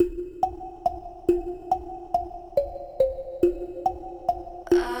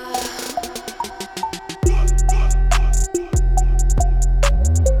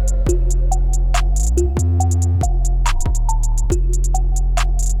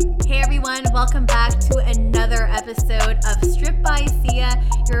everyone. Welcome back to another episode of Strip by Sia,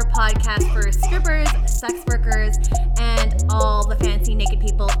 your podcast for strippers, sex workers, and all the fancy naked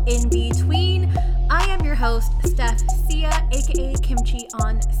people in between. I am your host, Steph Sia, aka Kimchi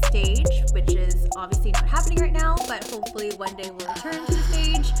on stage, which is obviously not happening right now, but hopefully one day we'll return to the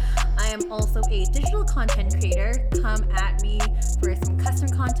stage. I am also a digital content creator. Come at me for some custom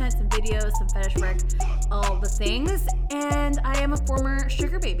content, some videos, some fetish work, all the things. And I am a former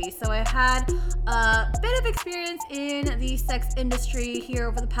sugar baby, so I've had a bit of experience in the sex industry here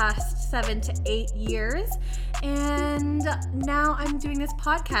over the past 7 to 8 years. And now I'm doing this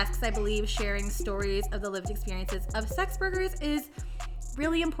podcast because I believe sharing stories of the lived experiences of sex workers is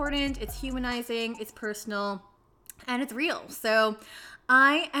really important. It's humanizing, it's personal, and it's real. So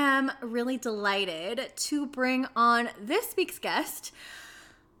I am really delighted to bring on this week's guest,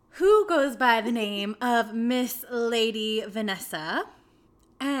 who goes by the name of Miss Lady Vanessa.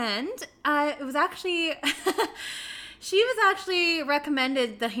 And it was actually, she was actually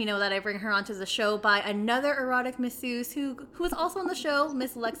recommended that, that I bring her onto the show by another erotic masseuse who was also on the show,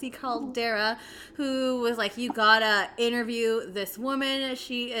 Miss Lexi Caldera, who was like, you gotta interview this woman.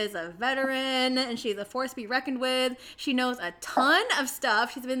 She is a veteran and she's a force to be reckoned with. She knows a ton of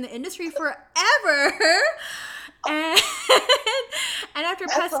stuff. She's been in the industry forever. And after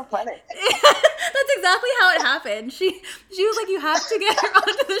That's so funny. that's exactly how it happened. She was like, you have to get her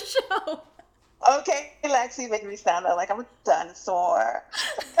onto the show. Okay, Lexi, make me sound like I'm a dinosaur.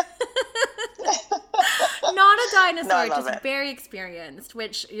 Not a dinosaur, No, I love just it. very experienced,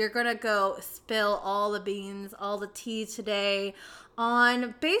 which you're going to go spill all the beans, all the tea today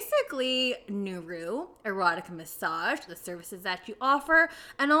on basically Nuru, erotic massage, the services that you offer,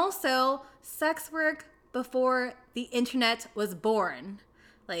 and also sex work before the internet was born.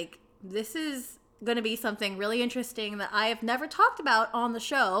 Like, this is going to be something really interesting that I have never talked about on the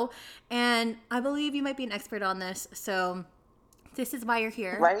show, and I believe you might be an expert on this, so this is why you're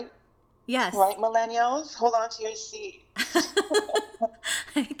here. Right? Yes. Right, millennials? Hold on to your seat.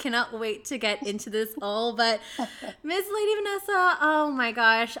 I cannot wait to get into this all, but Miss Lady Vanessa, oh my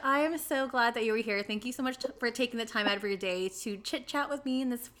gosh, I am so glad that you were here. Thank you so much for taking the time out of your day to chit chat with me in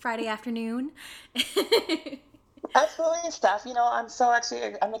this Friday afternoon. Absolutely, Steph. I'm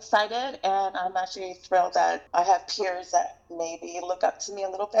excited, and I'm actually thrilled that I have peers that maybe look up to me a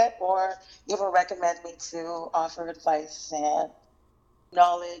little bit or even recommend me to offer advice and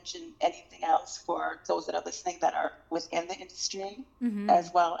knowledge and anything else for those that are listening that are within the industry,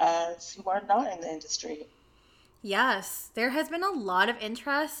 as well as who are not in the industry. Yes, there has been a lot of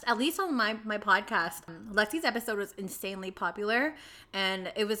interest, at least on my podcast. Lexi's episode was insanely popular,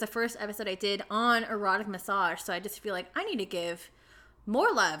 and it was the first episode I did on erotic massage, so I just feel like I need to give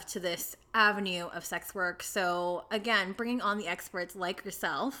more love to this avenue of sex work. So again, bringing on the experts like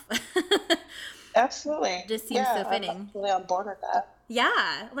yourself Absolutely. just seems so fitting. I'm absolutely on board with that.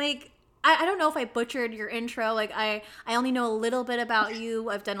 Yeah, like I don't know if I butchered your intro. Like I only know a little bit about you.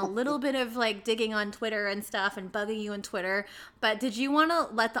 I've done a little bit of like digging on Twitter and stuff and bugging you on Twitter. But did you want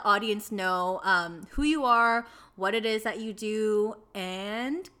to let the audience know who you are, what it is that you do,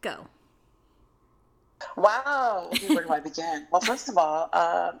 and go? Wow. Okay, where do I begin? Well, first of all,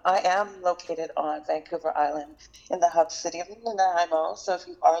 I am located on Vancouver Island in the hub city of Nanaimo. So if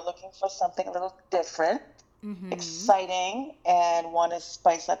you are looking for something a little different, exciting, and want to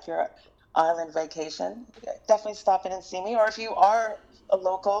spice up your island vacation, definitely stop in and see me. Or if you are a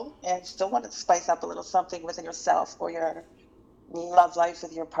local and still want to spice up a little something within yourself or your love life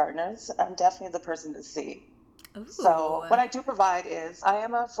with your partners, I'm definitely the person to see. Ooh. So what I do provide is I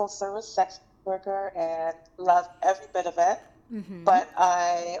am a full service sex worker and love every bit of it. But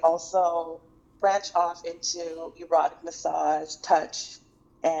I also branch off into erotic massage, touch,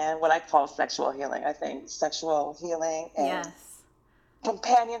 and what I call sexual healing. I think sexual healing and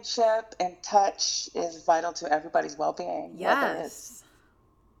companionship and touch is vital to everybody's well-being, whether it's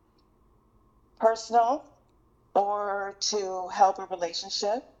personal or to help a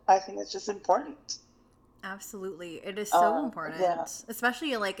relationship. I think it's just important. Absolutely. It is so important, yeah.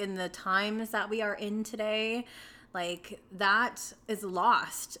 especially like in the times that we are in today. Like that is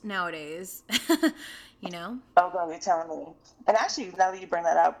lost nowadays, Oh, God, you're telling me. And actually, now that you bring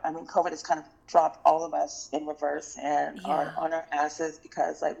that up, I mean, COVID has kind of dropped all of us in reverse and are on our asses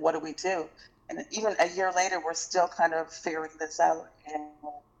because, like, what do we do? And even a year later, we're still kind of figuring this out. And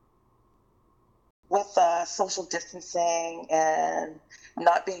with social distancing and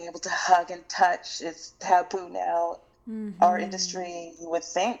not being able to hug and touch, it's taboo now. Our industry, you would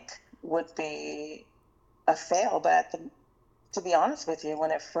think, would be a fail, but to be honest with you,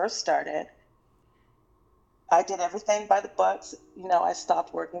 when it first started, I did everything by the books. I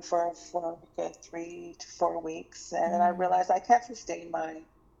stopped working for a good 3 to 4 weeks, and I Mm. realized I can't sustain my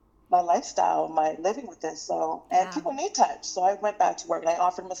lifestyle, my living with this. So, and Yeah. people need touch. So I went back to work and I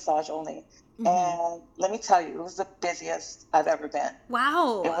offered massage only. Mm-hmm. And let me tell you, it was the busiest I've ever been. It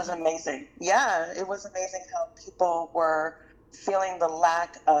was Wow. amazing. Yeah, it was amazing how people were feeling the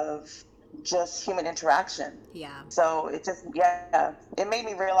lack of just human interaction. Yeah. So it just, yeah, it made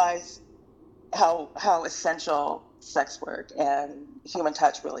me realize how essential sex work and human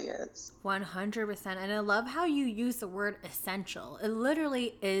touch really is. 100%. And I love how you use the word essential. It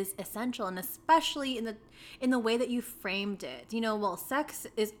literally is essential, and especially in the way that you framed it. Well, sex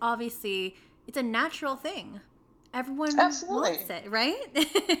is obviously it's a natural thing. Everyone wants Absolutely. it,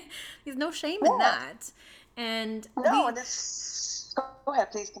 right? There's no shame in Yeah. that. And No, and it's, go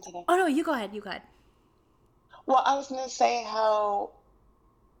ahead, please continue. oh no, you go ahead, you go ahead. Well, I was going to say how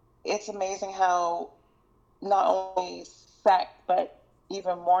it's amazing how not only sex, but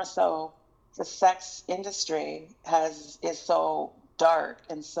even more so, the sex industry is so dark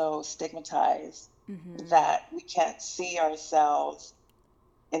and so stigmatized Mm-hmm. that we can't see ourselves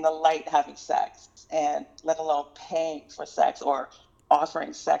in the light having sex, and let alone paying for sex or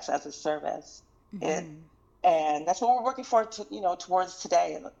offering sex as a service. It Mm-hmm. and that's what we're working for, towards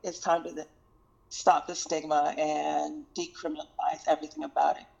today. It's time to stop the stigma and decriminalize everything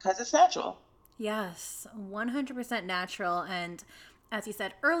about it because it's natural. Yes, 100% natural. And as you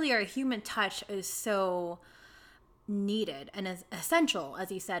said earlier, human touch is so needed and is essential,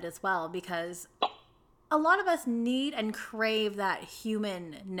 as you said as well, because a lot of us need and crave that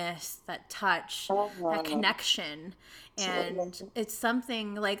humanness, that touch, that Mhm. connection. And Absolutely. it's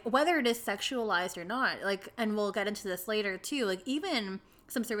something like whether it is sexualized or not, like, and we'll get into this later too, like, even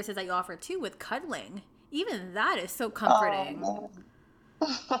some services that you offer too with cuddling, even that is so Oh comforting. man.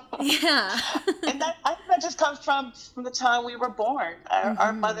 Yeah. And that, I think that just comes from the time we were born. Our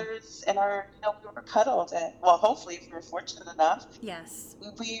Mm-hmm. mothers and we were cuddled, and well, hopefully, if we were fortunate enough, Yes.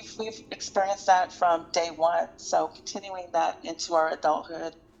 we've experienced that from day one. So continuing that into our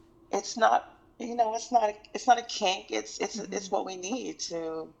adulthood, it's not, it's not a kink. It's Mm-hmm. what we need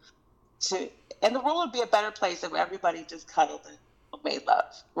to, and the world would be a better place if everybody just cuddled and made love.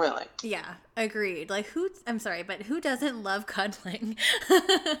 Really. Yeah, agreed. Like I'm sorry, but who doesn't love cuddling?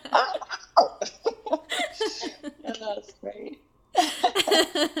 Yeah, that's great.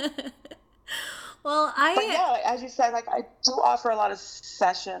 Well, But yeah, as you said, like I do offer a lot of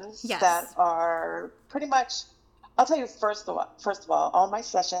sessions that yes. are pretty much. I'll tell you all my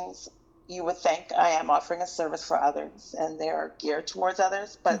sessions. You would think I am offering a service for others, and they are geared towards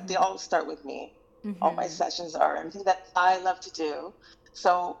others, but they Mm-hmm. all start with me. All my Mm-hmm. sessions are everything that I love to do,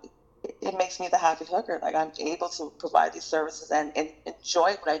 so it makes me the happy hooker. Like I'm able to provide these services and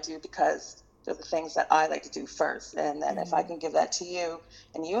enjoy what I do because they're the things that I like to do first. And then if I Mm-hmm. can give that to you,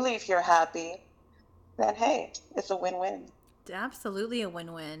 and you leave here happy, then hey, it's a win-win. Absolutely a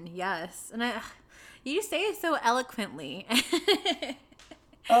win-win. Yes. And you say it so eloquently.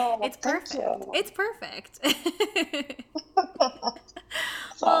 Oh, It's well, thank perfect. you. It's perfect. It's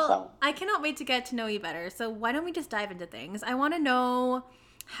Well, awesome. I cannot wait to get to know you better. So why don't we just dive into things? I want to know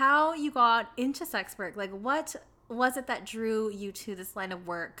how you got into sex work. Like, what was it that drew you to this line of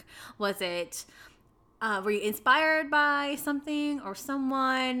work? Was it were you inspired by something or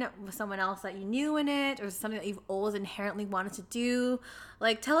someone else that you knew in it, or something that you've always inherently wanted to do?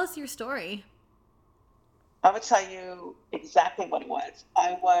 Like, tell us your story. I would tell you exactly what it was.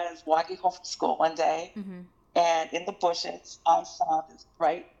 I was walking home from school one day, Mm-hmm. and in the bushes, I saw this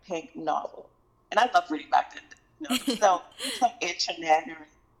bright pink novel. And I loved reading back then. There was no internet, or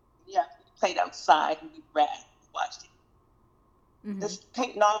yeah, we played outside and we read, we watched it. Mm-hmm. This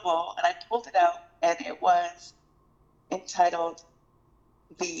pink novel, and I pulled it out, and it was entitled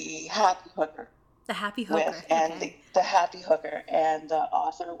 "The Happy Hooker." The Happy With Hooker. and Okay. the Happy Hooker, and the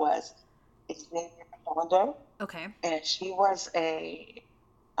author was Xavier Hollander, Okay. and she was a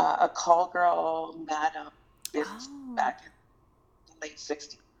call girl, madam, business Oh. back in the late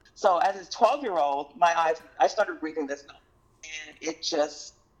 '60s. So as a 12-year-old, I started reading this novel, and it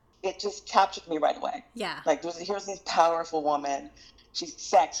just captured me right away. Yeah. Like here's this powerful woman. She's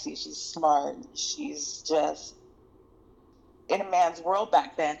sexy. She's smart. She's just in a man's world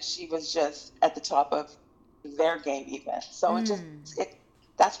back then. She was just at the top of their game, even. So Mm. it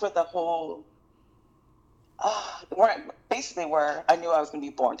that's where the whole where I knew I was going to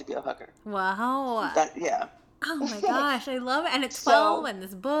be born to be a hooker. Wow. That yeah. Oh my gosh, I love it. And at 12 So and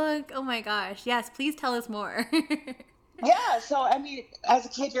this book. Oh my gosh. Yes, please tell us more. yeah, so I mean, as a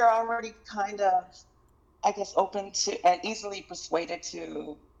kid, you're already kind of, I guess, open to and easily persuaded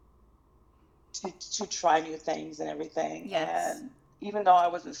to to try new things and everything. Yes. And even though I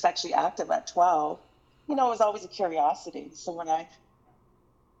wasn't sexually active at 12, it was always a curiosity. So when I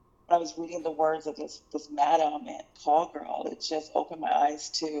was reading the words of this madam and call girl, it just opened my eyes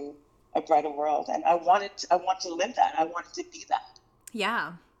to a brighter world. And I wanted to live that. I wanted to be that.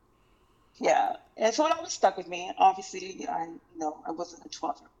 Yeah. Yeah. And so it always stuck with me. Obviously, I wasn't a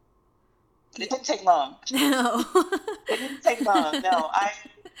 12-year-old, but it didn't take long. No. It didn't take long. No, I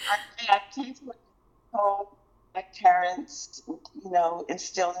came to home. My parents,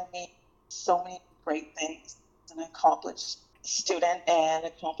 instilled in me so many great things. An accomplished student and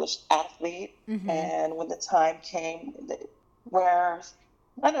accomplished athlete. Mm-hmm. And when the time came where,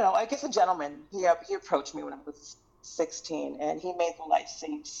 I don't know, I guess a gentleman, he approached me when I was 16, and he made the life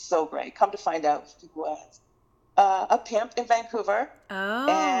seem so great. Come to find out, he was a pimp in Vancouver.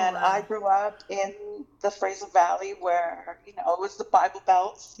 And I Oh. grew up in the Fraser Valley where, it was the Bible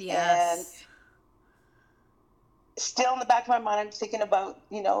Belt. And Yes. still in the back of my mind, I'm thinking about,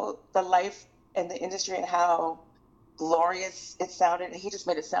 the life and the industry and how glorious it sounded. And he just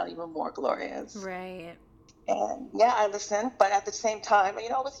made it sound even more glorious. Right. And yeah, I listened. But at the same time, I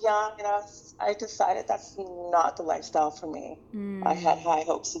was young and I decided that's not the lifestyle for me. I had Mm. high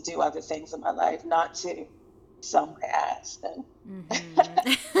hopes to do other things in my life, not to sell my ass and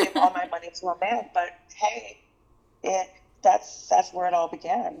give all Mm-hmm. my money to a man. But hey, that's where it all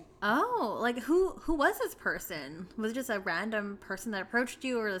began. Oh, like who was this person? Was it just a random person that approached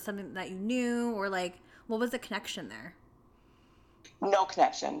you, or was it something that you knew, or like what was the connection there? No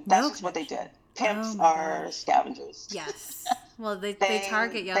connection. That's No just what they connection. did. Oh Pimps my are gosh. scavengers. Yes. Well, they they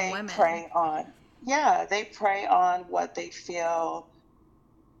target young they women. prey on yeah, they prey on what they feel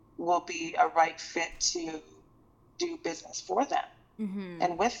will be a right fit to do business for them Mm-hmm.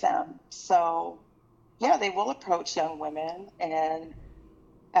 and with them. So yeah, they will approach young women, and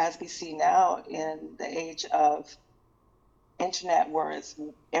as we see now in the age of internet where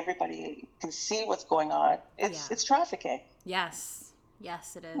everybody can see what's going on, Yeah. it's trafficking. Yes.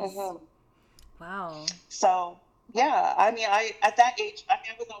 Yes, it is. Hmm. Wow. So yeah, I mean, I at that age, I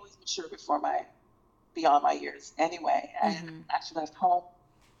mean, I was always mature beyond my years anyway. And Mm-hmm. actually left home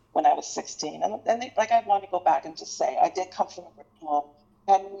when I was 16, and like I want to go back and just say I did come from a brick home.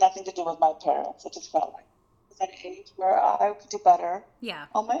 It had nothing to do with my parents. It just felt like I was at an age where I could do better Yeah.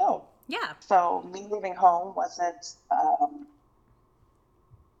 on my own. Yeah. So me leaving home wasn't,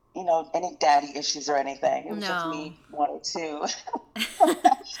 any daddy issues or anything. It was just No. me wanting to.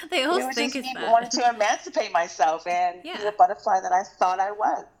 They It always was think just it's me that. wanting to emancipate myself and be Yeah. the butterfly that I thought I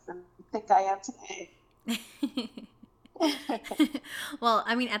was and think I am today. Well,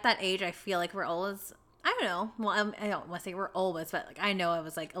 I mean, at that age, I feel like we're always, I don't know. Well, I don't want to say we're always, but like I know I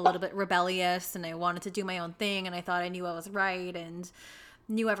was like a little bit rebellious and I wanted to do my own thing and I thought I knew I was right and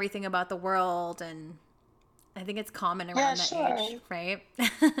knew everything about the world. And I think it's common Yeah, around that age, sure. right?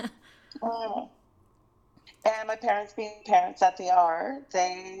 Mm. And my parents, being parents that they are,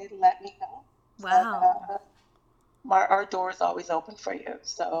 they let me know that Wow. our door is always open for you.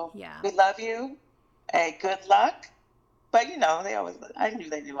 So Yeah. we love you. Hey, good luck. But I knew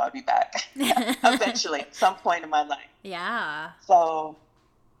they knew I'd be back eventually, at some point in my life. Yeah. So,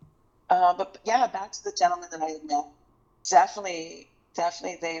 but yeah, back to the gentleman that I had met. Definitely,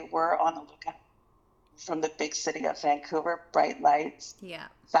 definitely, they were on the lookout from the big city of Vancouver, bright lights, Yeah.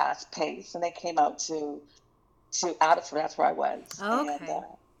 fast pace, and they came out to Abbotsford. That's where I was, and Okay.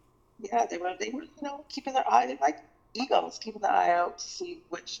 yeah, they were keeping their eye, they're like eagles, keeping their eye out to see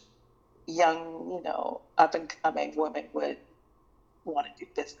which young, up and coming woman would want to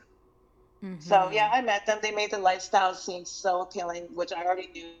do business. So yeah, Mm-hmm. I met them. They made the lifestyle seem so appealing, which I already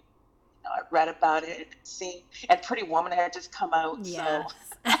knew. I read about it and seen, and Pretty Woman had just come out. So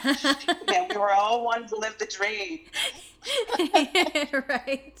Yes. yeah, we were all wanting to live the dream.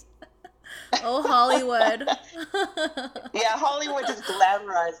 Right. Oh, Hollywood. Yeah, Hollywood just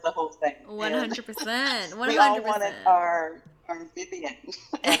glamorized the whole thing, and 100%. we all wanted 100%. our Vivian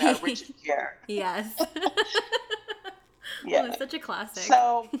and our Richard Gere. Yes. Oh, Yeah. it's such a classic.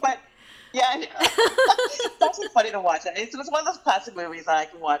 So, but yeah, I know. It's actually funny to watch it. It's one of those classic movies that I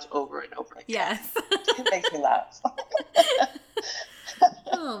can watch over and over again. Yes. It makes me laugh.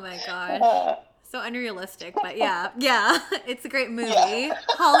 Oh my gosh. Uh, So unrealistic, but yeah. Yeah. It's a great yeah, movie.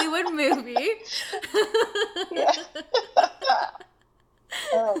 Hollywood movie. yeah.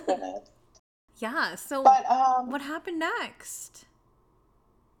 Oh goodness. Yeah. So But what happened next?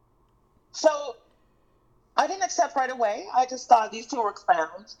 so I didn't accept right away. I just thought these two were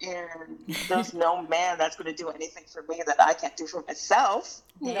clowns, and there's no man that's going to do anything for me that I can't do for myself.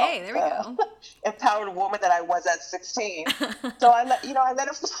 Hey, there we go. Empowered woman that I was at 16. So I let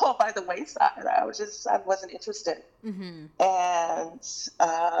it fall by the wayside. I wasn't interested. Mm-hmm. And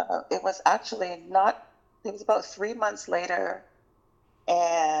it was actually not. It was about 3 months later,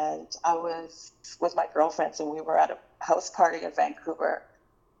 and I was with my girlfriends, and we were at a house party in Vancouver,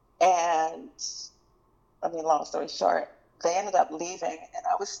 and. I mean, long story short, they ended up leaving, and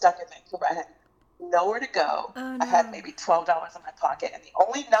I was stuck in Vancouver. I had nowhere to go. Oh, no. I had maybe $12 in my pocket, and the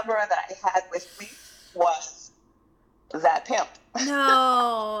only number that I had with me was that pimp.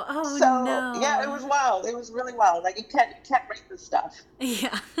 No. Oh, so, no. yeah, it was wild. It was really wild. Like, you can't rate this stuff.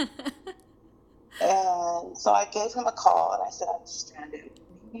 Yeah. And so I gave him a call, and I said I'm stranded.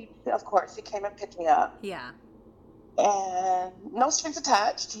 Of course, he came and picked me up. Yeah. And no strings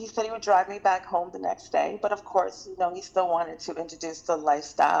attached. He said he would drive me back home the next day. But of course, he still wanted to introduce the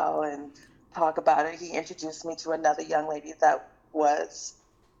lifestyle and talk about it. He introduced me to another young lady that was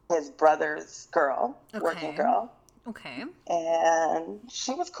his brother's girl, working girl. Okay. And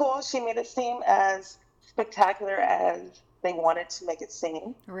she was cool. She made it seem as spectacular as they wanted to make it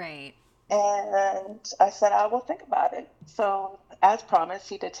seem. Right. And I said, I will think about it. So as promised,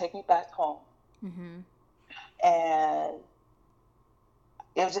 he did take me back home. Mm-hmm. And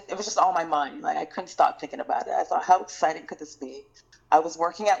it was just on my mind. Like, I couldn't stop thinking about it. I thought, how exciting could this be? I was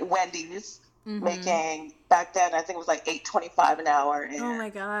working at Wendy's, making, back then, I think it was like $8.25 an hour. And oh my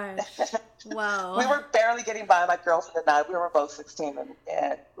gosh. Wow. We were barely getting by, my girlfriend and I. We were both 16,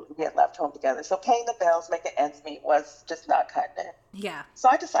 and we had left home together. So paying the bills, making ends meet was just not cutting it. Yeah. So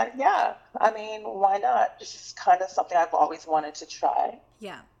I decided, why not? This is kind of something I've always wanted to try.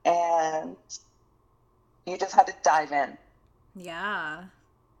 Yeah. And you just had to dive in. Yeah.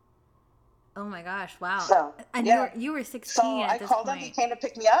 Oh my gosh! Wow. So, and you were 16 so at this I called point. him. He came to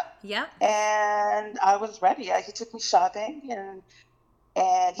pick me up. Yep. And I was ready. He took me shopping,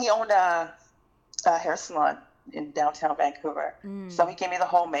 and he owned a hair salon in downtown Vancouver. So he gave me the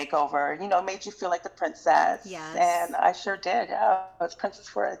whole makeover. Made you feel like the princess. Yes. And I sure did. Yeah, I was princess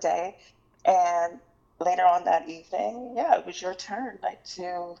for a day. And later on that evening, it was your turn, like,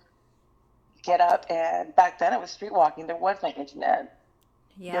 to get up. And back then it was street walking. There was no internet.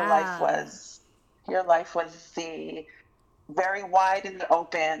 Yeah. Your life was the very wide and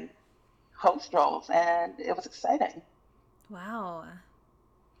open host roles, and it was exciting. Wow.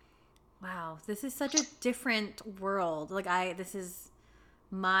 This is such a different world. This is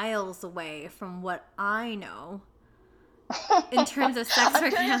miles away from what I know in terms of sex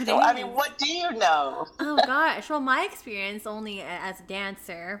work nowadays. I mean, what do you know? Oh gosh. Well, my experience only as a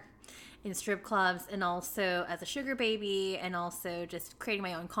dancer in strip clubs, and also as a sugar baby, and also just creating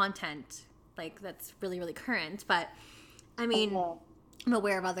my own content. That's really, really current. But I mean, I'm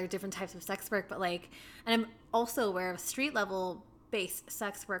aware of other different types of sex work, and I'm also aware of street level based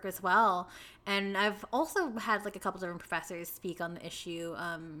sex work as well. And I've also had a couple different professors speak on the issue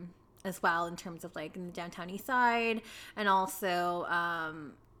as well, in terms of in the downtown east side, and also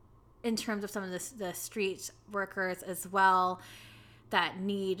in terms of some of the street workers as well that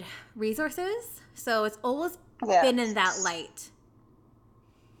need resources. So it's always been in that light.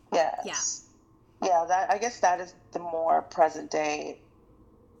 Yes. Yeah, I guess that is the more present day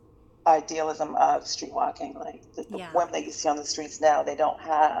idealism of street walking. The women that you see on the streets now, they don't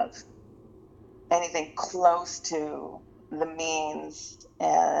have anything close to the means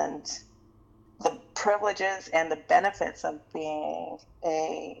and the privileges and the benefits of being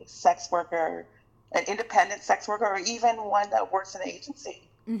a sex worker, an independent sex worker, or even one that works in an agency.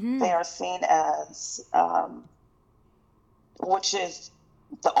 Mm-hmm. They are seen as, which is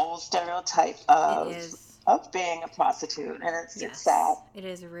the old stereotype of being a prostitute, and it's sad. It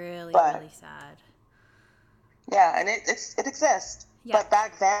is really sad. Yeah, and it exists. Yeah. But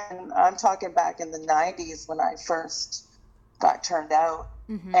back then, I'm talking back in the 90s when I first got turned out,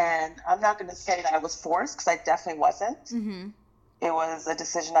 and I'm not going to say that I was forced, because I definitely wasn't. Mm-hmm. It was a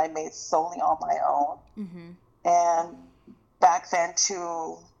decision I made solely on my own. Mm-hmm. And back then,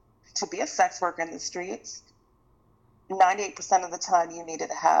 to be a sex worker in the streets, 98% of the time you needed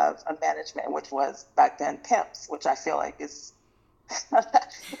to have a management, which was back then pimps, which I feel like is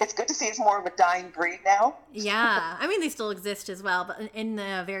it's good to see it's more of a dying breed now. Yeah. I mean, they still exist as well, but in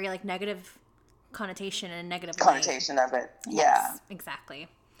the very negative connotation and negative connotation way. Of it. Yes, exactly.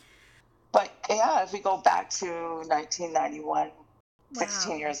 But if we go back to 1991,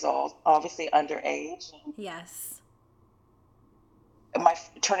 16 years old, obviously underage. Yes.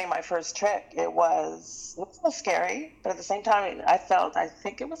 Turning my first trick, it was a little scary, but at the same time, I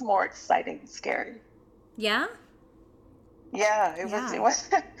think it was more exciting than scary. Yeah? Yeah, it was Yeah. it was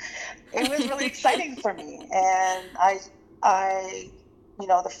it was really exciting for me. And I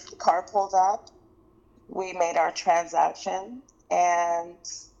the car pulled up, we made our transaction and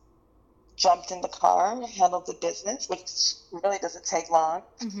jumped in the car, handled the business, which really doesn't take long.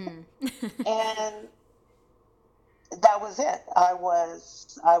 Mm-hmm. And that was it. I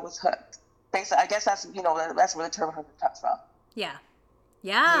was hooked. Basically, I guess that's where the term hooked comes from. Yeah.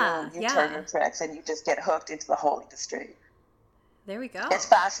 You Yeah. you turn Yeah. your tricks and you just get hooked into the whole industry. There we It's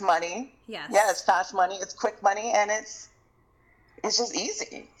go. fast money. Yeah, Yes. it's fast money. It's quick money, and it's just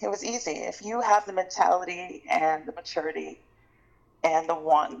easy. It was easy. If you have the mentality and the maturity and the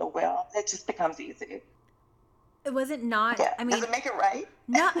want and the will, it just becomes easy. It wasn't not, Yeah. I Does mean, it make it right?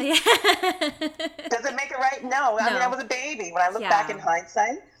 no, yeah. Does it make it right? No. I mean, I No. was a baby. When I look back in Yeah.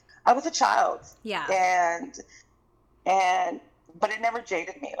 hindsight, I was a child. Yeah. And and but it never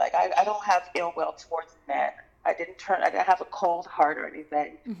jaded me. Like I don't have ill will towards men. I didn't have a cold heart or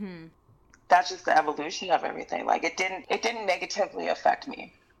anything. Mm-hmm. That's just the evolution of everything. Like it didn't negatively affect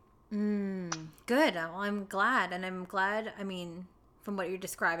me. Good. Well, I'm glad. And I'm glad, I mean, from what you're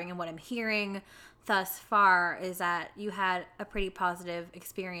describing and what I'm hearing thus far is that you had a pretty positive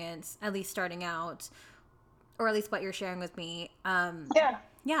experience, at least starting out, or at least what you're sharing with me. Yeah.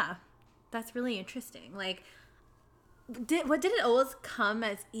 Yeah, that's really interesting. Like, did it always come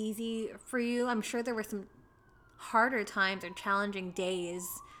as easy for you? I'm sure there were some harder times or challenging days.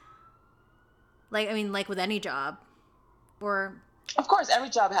 Like, I mean, like with any job, or Of course, every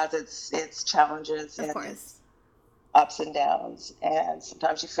job has its challenges of and its course. ups and downs, and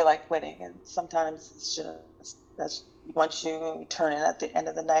sometimes you feel like quitting, and sometimes it's just that's once you turn in at the end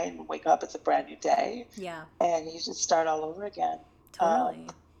of the night and wake up, it's a brand new day, Yeah, and you just start all over again. Um, totally.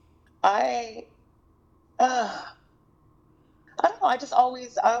 I uh, I don't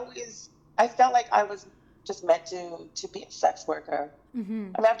know. I felt like I was just meant to be a sex worker.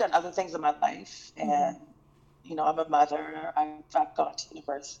 Mm-hmm. I mean, I've done other things in my life, Mm-hmm. and I'm a mother. I've gone to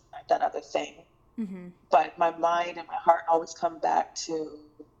university. I've done other things, Mm-hmm. but my mind and my heart always come back to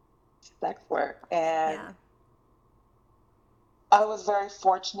sex work. And Yeah. I was very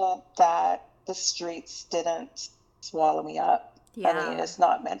fortunate that the streets didn't swallow me up. I mean, Yeah. it's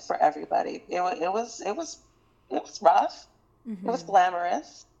not meant for everybody. It was rough. It was Mm-hmm.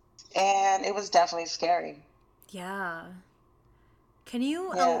 glamorous, and it was definitely scary. Yeah. Can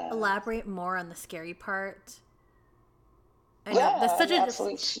you Yeah, elaborate more on the scary part? I know that's yeah, such yeah, a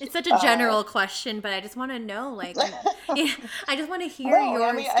absolutely. it's such a general question, but I just want to know, like, yeah, I just want to hear No, I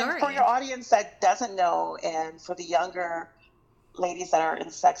your mean, and for your story. audience that doesn't know, and for the younger ladies that are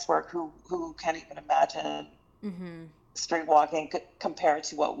in sex work who can't even imagine Mm-hmm. street walking compared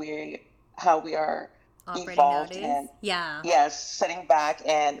to how we are Operating evolved, nowadays. and Yeah. yes, sitting back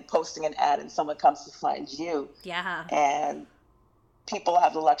and posting an ad and someone comes to find you, Yeah. and people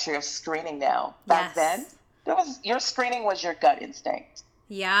have the luxury of screening now. Back then, Yes. your screening was your gut instinct.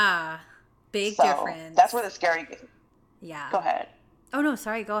 Yeah. Big So that's where difference. the scary. Yeah. Go ahead. Oh no,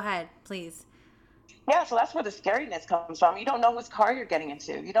 sorry. Go ahead, please. Yeah, so that's where the scariness comes from. You don't know whose car you're getting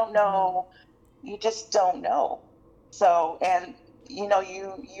into. You don't Mm-hmm. know. You just don't know. So, and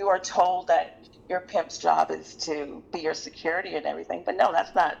you are told that your pimp's job is to be your security and everything, but no,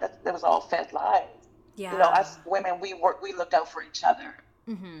 that's not. That was all fed lies. Yeah. Us women, we looked out for each other.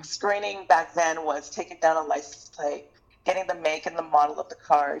 Mm-hmm. Screening back then was taking down a license plate, getting the make and the model of the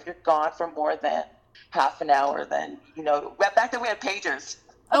car. If you're gone for more than half an hour, then back then we had pagers.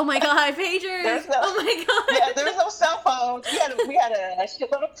 Oh my God, pagers! There's no, Oh my yeah, there was God! no cell phones. We had a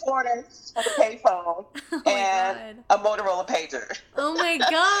shitload of quarters for the payphone Oh my and God! a Motorola pager. Oh my And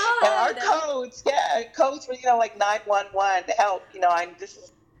our God! codes, yeah, codes were like 911 help. I this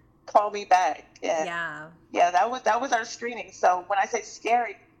is call me back. And Yeah. yeah, that was our screening. So when I say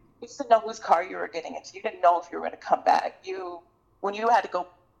scary, you just didn't know whose car you were getting into. You didn't know if you were going to come back. When you had to go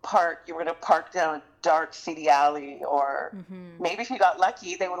park, you were going to park down a dark, seedy alley, or Mm-hmm. maybe if you got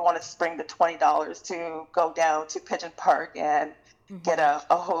lucky, they would want to spring the $20 to go down to Pigeon Park and get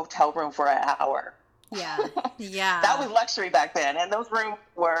Mm-hmm. a hotel room for an hour. Yeah. That Yeah. was luxury back then, and those rooms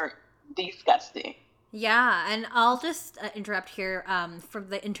were disgusting. Yeah, and I'll just interrupt here for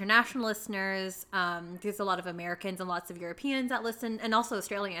the international listeners. There's a lot of Americans and lots of Europeans that listen, and also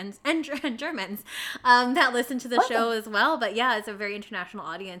Australians and Germans that listen to the show as well. But yeah, it's a very international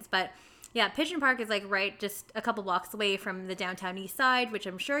audience. But yeah, Pigeon Park is like right just a couple blocks away from the downtown east side, which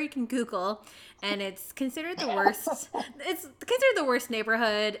I'm sure you can Google. And it's considered the worst. It's considered the worst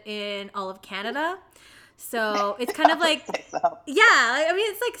neighborhood in all of Canada. So it's kind of I would like, say so. yeah, I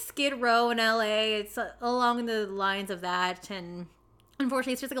mean, it's like Skid Row in LA. It's along the lines of that. And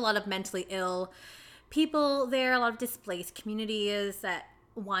unfortunately, it's just like a lot of mentally ill people there, a lot of displaced communities that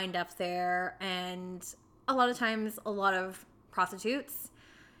wind up there, and a lot of times a lot of prostitutes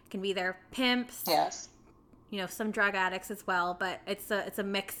can be there, pimps, Yes. Some drug addicts as well, but it's a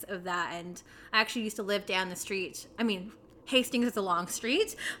mix of that. And I actually used to live down the street. I mean, Hastings is a long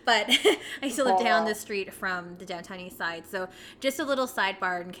street, but I used to live down the street from the downtown east side. So just a little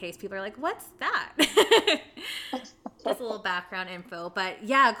sidebar in case people are like, what's that? Just a little background info. But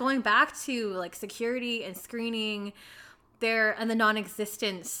yeah, going back to like security and screening there and the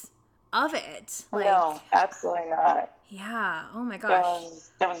non-existence of it. Like, no, absolutely not. Yeah. Oh my gosh.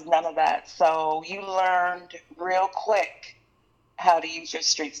 There was none of that. So you learned real quick how to use your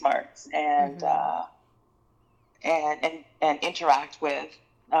street smarts and and interact with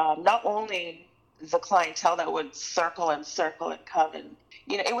not only the clientele that would circle and come, and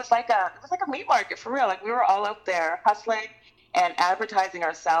it was like a meat market for real. Like we were all out there hustling and advertising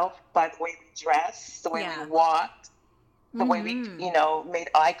ourselves by the way we dressed, the way we walked, the way we made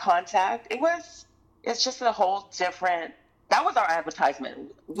eye contact. It's just a whole different. That was our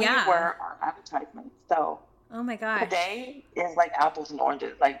advertisement. We were our advertisement. So. Oh my gosh. Today is like apples and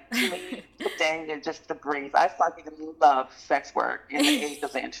oranges. Like to me, today is just the breeze. I fucking love sex work in the age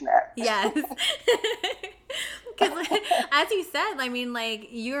of the internet. Yes. Because as you said, I mean, like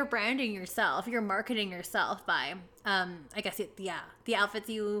you're branding yourself, you're marketing yourself by, I guess, the outfits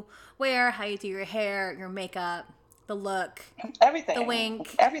you wear, how you do your hair, your makeup, the look, everything, the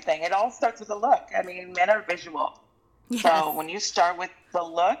wink, everything. It all starts with a look. I mean, men are visual. Yes. So when you start with the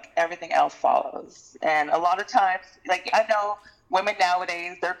look, everything else follows. And a lot of times, like I know women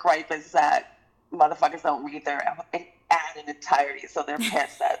nowadays, their gripe is that motherfuckers don't read their ad in entirety. So they're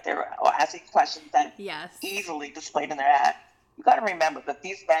pissed that they're asking questions that easily displayed in their ad. You got to remember that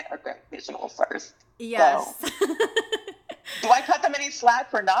these men are very visual first. Yes. So, do I cut them any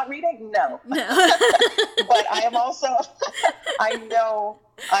slack for not reading? No. But I am also, I know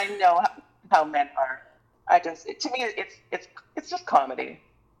how men are. To me, it's just comedy.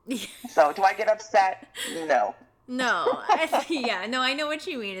 So do I get upset? No. No. I know what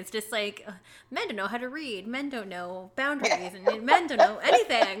you mean. It's just like men don't know how to read. Men don't know boundaries, and men don't know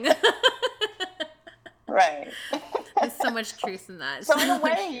anything. Right. There's so much truth in that. So in a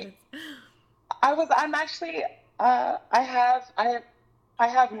way, I'm actually, I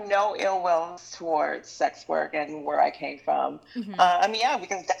have no ill will towards sex work and where I came from. I mean, we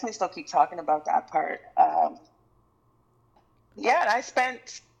can definitely still keep talking about that part. And I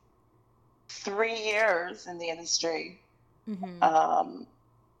spent 3 years in the industry,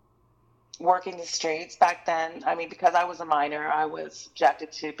 working the streets. Back then, I mean, because I was a minor, I was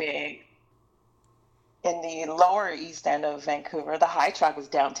subjected to being in the lower east end of Vancouver. The high track was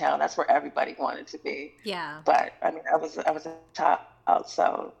downtown. That's where everybody wanted to be. Yeah. But I mean, I was a child,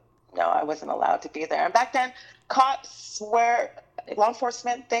 so no, I wasn't allowed to be there. And back then, law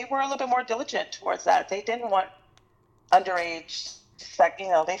enforcement, they were a little bit more diligent towards that. They didn't want underage sex.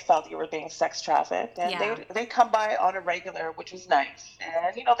 They felt you were being sex trafficked, and they come by on a regular, which was nice.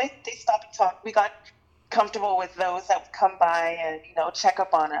 And they stopped and talked. We got comfortable with those that would come by and check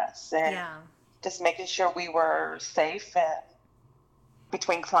up on us and. Just making sure we were safe and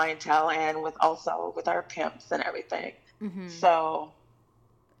between clientele and with our pimps and everything. So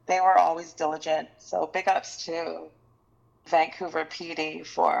they were always diligent. So big ups to Vancouver PD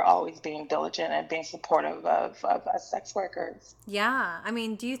for always being diligent and being supportive of us sex workers. Yeah. I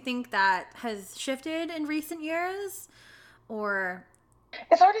mean, do you think that has shifted in recent years, or?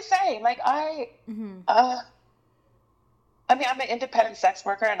 It's hard to say. Like I mean, I'm an independent sex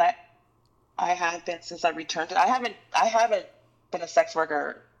worker, and I have been since I returned. I haven't been a sex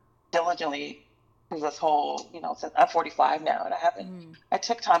worker diligently through this whole, since I'm 45 now, and I haven't. I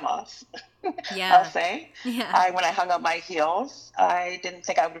took time off. I'll say. Yeah. When I hung up my heels, I didn't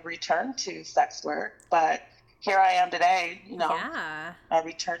think I would return to sex work, but here I am today. I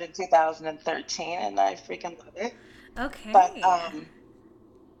returned in 2013, and I freaking love it. Okay. But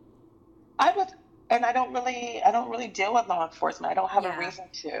I don't really deal with law enforcement. I don't have a reason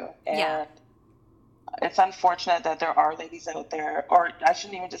to, and. It's unfortunate that there are ladies out there, or I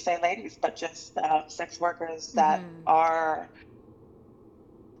shouldn't even just say ladies, but just sex workers that are,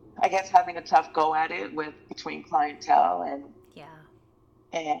 I guess, having a tough go at it between clientele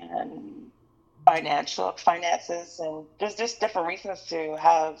and finances, and there's just different reasons to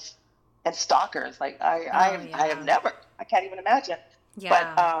have, and stalkers. Like I can't even imagine.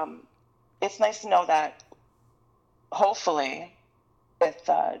 Yeah. But it's nice to know that hopefully with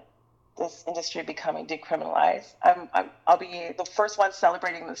this industry becoming decriminalized, I'll be the first one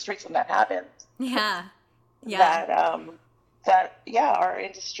celebrating the streets when that happens. Yeah. That our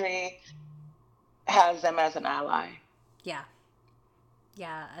industry has them as an ally. Yeah.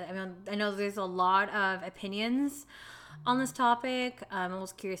 Yeah. I mean, I know there's a lot of opinions on this topic. I'm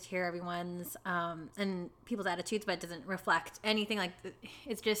almost curious to hear everyone's and people's attitudes, but it doesn't reflect anything. Like,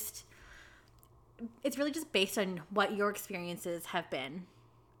 it's really just based on what your experiences have been,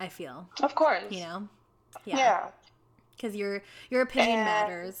 I feel. Of course. You know? Yeah. Because your opinion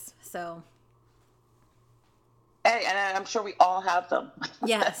matters, so. And I'm sure we all have them.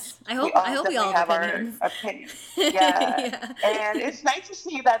 Yes. I hope we all have opinions. Our opinions. Yeah. And it's nice to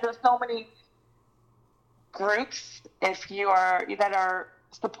see that there's so many groups that are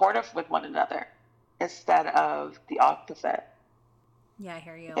supportive with one another instead of the opposite. Yeah, I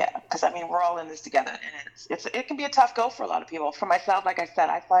hear you. Yeah, because I mean we're all in this together, and it can be a tough go for a lot of people. For myself, like I said,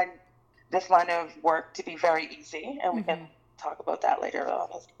 I find this line of work to be very easy, and we can talk about that later on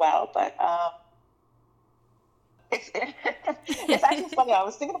as well. But it's actually funny. I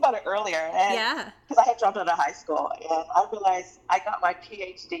was thinking about it earlier, because I had dropped out of high school, and I realized I got my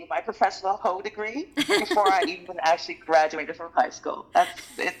PhD, my professional hoe degree, before I even actually graduated from high school. To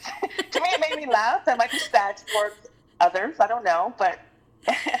me, it made me laugh. That might be sad for others. I don't know, but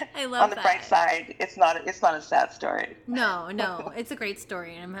I love on the bright side, it's not a sad story. No, it's a great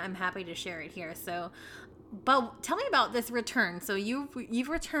story, and I'm happy to share it here. So, but tell me about this return. So you've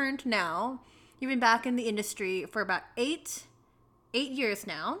returned now. You've been back in the industry for about 8 years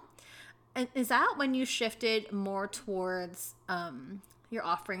now. And is that when you shifted more towards your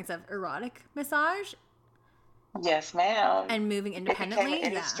offerings of erotic massage? Yes, ma'am. And moving independently? It became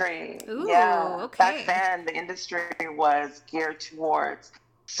an industry. Yeah. Ooh, yeah. Okay. Back then, the industry was geared towards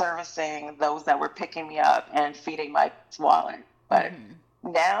servicing those that were picking me up and feeding my wallet. But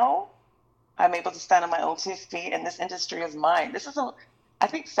now, I'm able to stand on my own 2 feet, and this industry is mine. I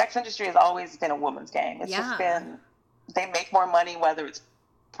think sex industry has always been a woman's game. It's just been, they make more money, whether it's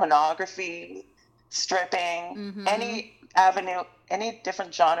pornography, stripping, any avenue, any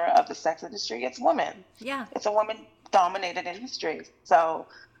different genre of the sex industry, it's women. Yeah. It's a woman-dominated industry. So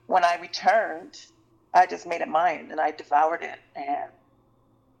when I returned, I just made it mine, and I devoured it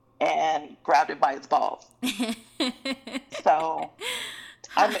and grabbed it by its balls. So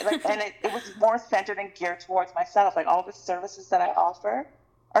it was more centered and geared towards myself. Like all the services that I offer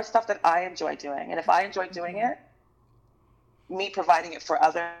are stuff that I enjoy doing, and if I enjoy doing it, me providing it for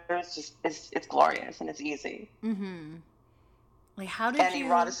others it's glorious and it's easy. Like how did you?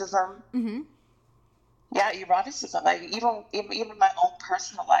 Eroticism. Yeah, eroticism. Like even my own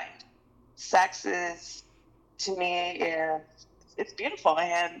personal life, sex is to me it's beautiful,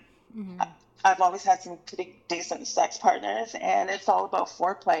 and I've always had some pretty decent sex partners, and it's all about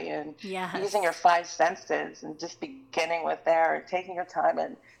foreplay and using your 5 senses and just beginning with there and taking your time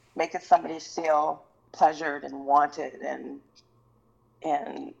and making somebody feel pleasured and wanted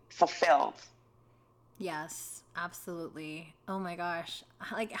and fulfilled. Yes, absolutely. Oh my gosh.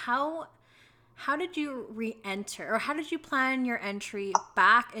 Like how did you re-enter, or how did you plan your entry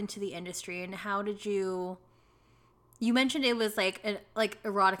back into the industry, and how did you mentioned it was like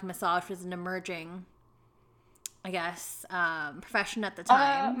erotic massage was an emerging, I guess, profession at the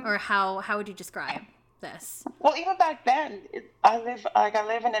time, or how would you describe this? Well, even back then, I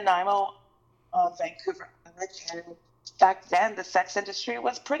live in Nanaimo, Vancouver, and back then the sex industry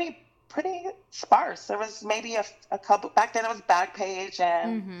was pretty sparse. There was maybe a couple. Back then it was Backpage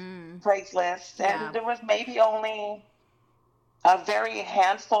and Craigslist, and there was maybe only a very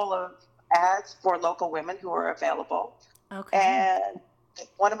handful of ads for local women who were available. Okay. And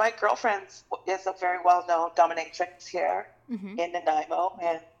one of my girlfriends is a very well-known dominatrix here in Nanaimo,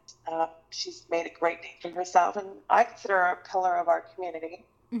 and she's made a great name for herself, and I consider her a pillar of our community.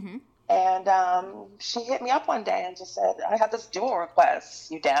 And she hit me up one day and just said, I have this dual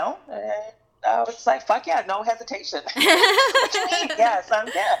request. You down? And I was like, fuck yeah, no hesitation. What you mean? Yes, I'm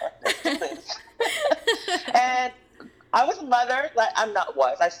down. Let's do this. And I was a mother,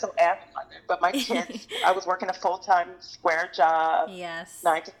 I still am a mother, but my kids, I was working a full-time square job,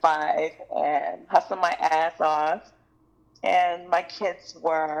 9 to 5, and hustling my ass off. And my kids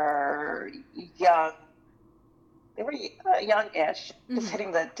were young. They were young-ish, just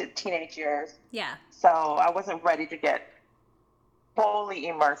hitting the teenage years. Yeah. So I wasn't ready to get fully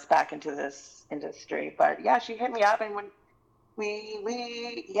immersed back into this industry. But yeah, she hit me up, and when we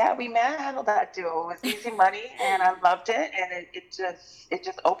manhandled that duo. It was easy money, and I loved it, and it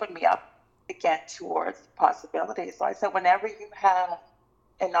just opened me up again towards possibilities. So I said, whenever you have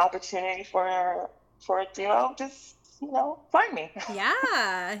an opportunity for a duo, just find me.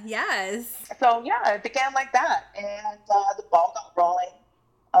 Yeah. Yes. So yeah, it began like that, and the ball got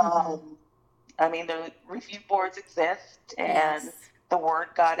rolling. I mean, the review boards exist, and the word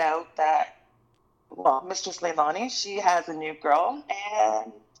got out that well, Mistress Leilani, she has a new girl,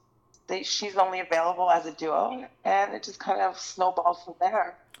 and she's only available as a duo, and it just kind of snowballed from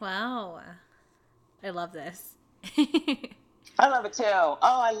there. Wow. I love this. I love it too. Oh,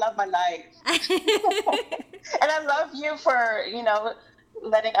 I love my life. And I love you for,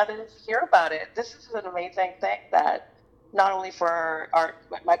 letting others hear about it. This is an amazing thing that not only for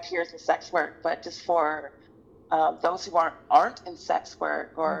my peers in sex work, but just for those who aren't in sex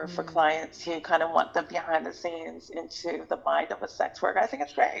work, or for clients who kind of want the behind the scenes into the mind of a sex worker. I think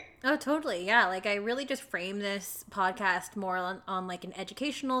it's great. Oh, totally. Yeah. Like, I really just frame this podcast more on like an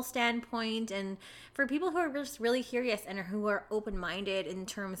educational standpoint, and for people who are just really curious and who are open-minded in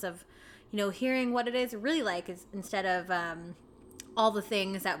terms of, hearing what it is really like, is instead of all the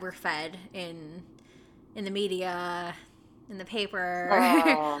things that we're fed in the media, in the paper,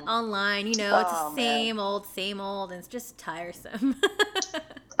 online, it's the same old, and it's just tiresome.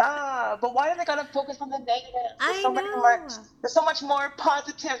 But why are they gonna focus on the negative? I There's so much more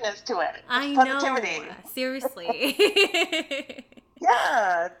positiveness to it. I positivity. know. Seriously.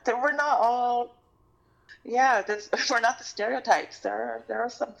 Yeah, we're not all. Yeah, we're not the stereotypes. There are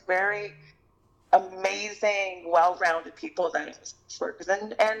some very amazing, well-rounded people that are sex workers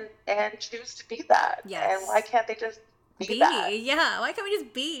and choose to be that. Yes. And why can't they just be that? Yeah. Why can't we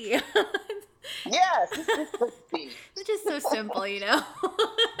just be? Yes, just be. It's just so simple, All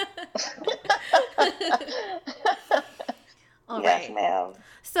yes, right. ma'am.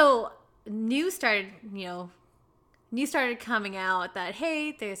 So news started coming out that,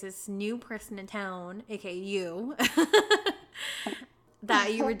 hey, there's this new person in town, aka you,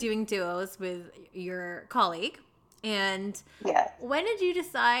 that you were doing duos with your colleague. And when did you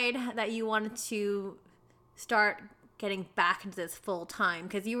decide that you wanted to start getting back into this full time?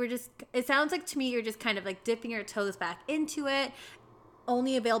 Because it sounds like to me you're just kind of like dipping your toes back into it,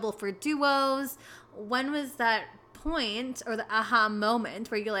 only available for duos. When was that point or the aha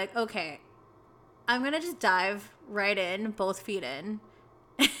moment where you're like, okay, I'm going to just dive right in, both feet in,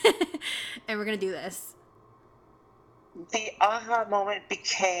 and we're going to do this? The aha moment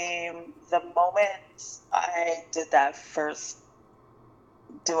became the moment I did that first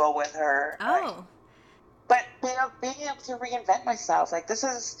duo with her. Oh. But being able to reinvent myself, like this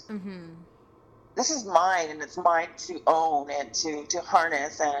is mine, and it's mine to own and to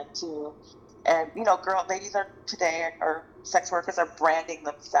harness and ladies are today, or sex workers are branding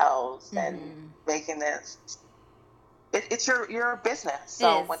themselves and making this. It's your business.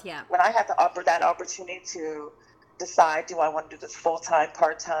 So when I had that opportunity to decide, do I want to do this full time,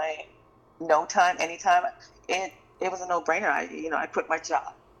 part time, no time, anytime, it was a no brainer. I quit my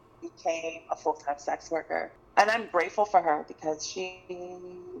job, became a full time sex worker, and I'm grateful for her because she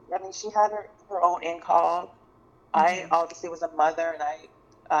had her own income. I obviously was a mother, and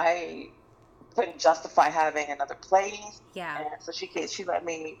I couldn't justify having another place. Yeah. And so she let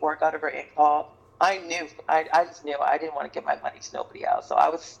me work out of her income. I just knew I didn't want to give my money to nobody else. So I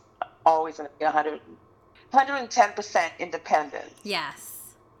was always going to be 110% independent.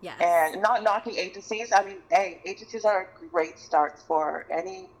 Yes. Yes. And not knocking agencies. I mean, hey, agencies are a great start for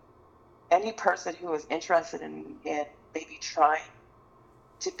any person who is interested in maybe trying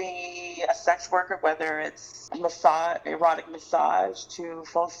to be a sex worker, whether it's erotic massage to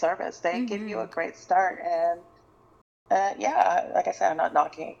full service. They give you a great start. And like I said, I'm not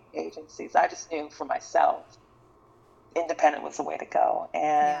knocking agencies. I just knew for myself, independent was the way to go.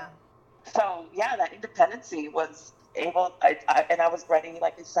 And so, that independency was able, I was ready,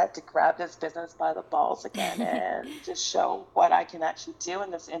 like I said, to grab this business by the balls again and just show what I can actually do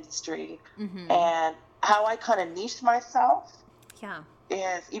in this industry. And how I kind of niched myself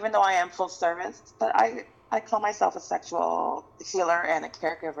is, even though I am full service, but I call myself a sexual healer and a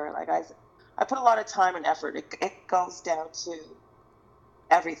caregiver. Like I put a lot of time and effort. It goes down to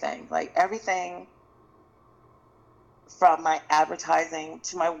everything, like everything from my advertising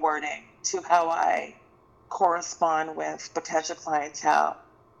to my wording to how I correspond with potential clientele,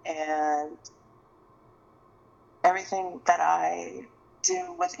 and everything that I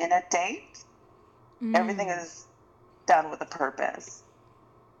do within a date. Everything is done with a purpose.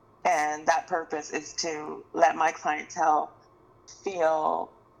 And that purpose is to let my clientele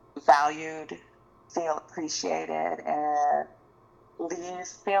feel valued, feel appreciated, and leave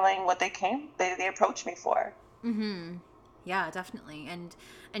feeling what they approached me for. Yeah, definitely. And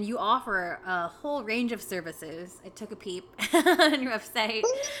you offer a whole range of services. I took a peep on your website.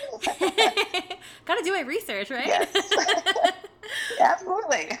 Gotta do my research, right? Yes.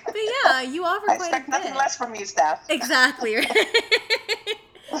 Absolutely. But you offer quite a bit. I expect nothing less from you, Steph. Exactly. Right?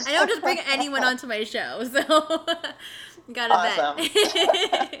 I don't just bring anyone onto my show, so gotta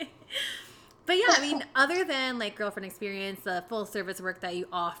bet. But yeah, I mean, other than like Girlfriend Experience, the full service work that you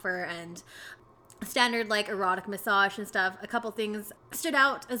offer, and standard like erotic massage and stuff, a couple things stood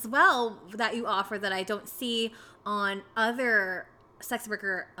out as well that you offer that I don't see on other sex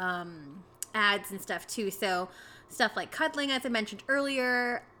worker ads and stuff too. So stuff like cuddling, as I mentioned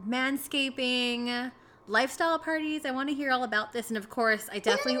earlier, manscaping, lifestyle parties. I want to hear all about this. And of course, I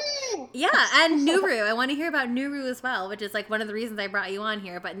definitely, yeah, and Nuru. I want to hear about Nuru as well, which is like one of the reasons I brought you on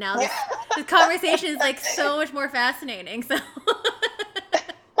here. But now this conversation is like so much more fascinating. So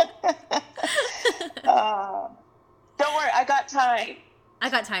don't worry, I got time. I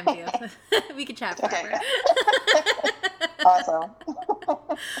got time for you. We could chat forever. Okay. Awesome.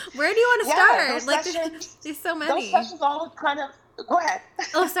 Where do you want to start? Those Like, sessions, there's so many. Those sessions all kind of. Go ahead.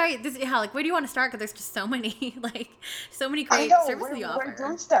 Oh, sorry. Like, where do you want to start? Because there's just so many, like, so many great services you offer. Where do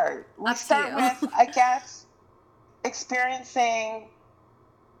we start? We start with, I guess, experiencing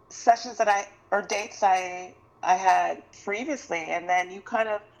sessions or dates I had previously, and then you kind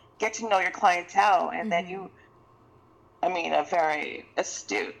of get to know your clientele, and then a very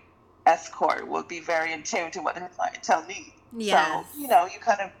astute escort will be very in tune to what her clientele needs. Yes. So, you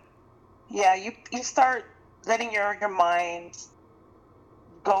kind of, you start letting your mind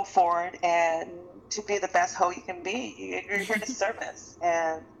go forward and to be the best hoe you can be. You're here to service.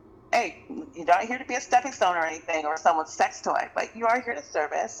 And, hey, you're not here to be a stepping stone or anything or someone's sex toy, but you are here to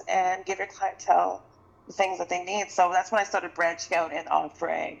service and give your clientele the things that they need. So that's when I started branching out and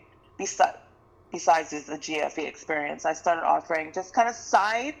offering, besides the GFE experience, I started offering just kind of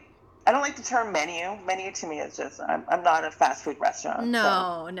side. I don't like the term menu. Menu to me is just, I'm not a fast food restaurant.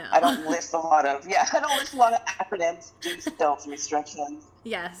 No. I don't list a lot of acronyms, do's, don'ts, restrictions.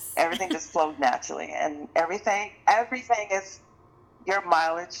 Yes. Everything just flowed naturally. And everything is, your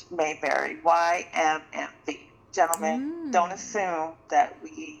mileage may vary. YMMV. Gentlemen, don't assume that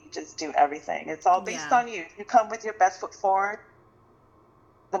we just do everything. It's all based on you. If you come with your best foot forward,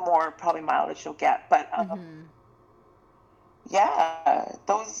 the more probably mileage you'll get. But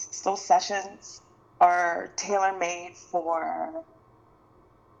those sessions are tailor-made for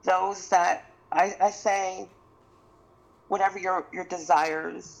those that I say, whatever your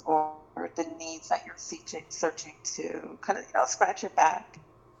desires or the needs that you're searching to kind of scratch your back,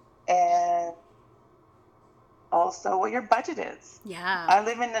 and also what your budget is. Yeah. I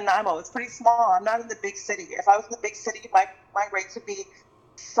live in Nanaimo. It's pretty small. I'm not in the big city. If I was in the big city, my rates would be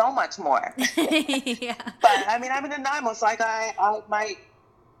so much more. Yeah. But I'm in Nanaimo, so I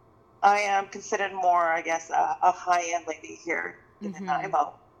am considered more, I guess, a high-end lady here in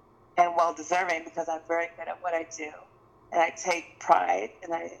Nanaimo, and well-deserving, because I'm very good at what I do, and I take pride,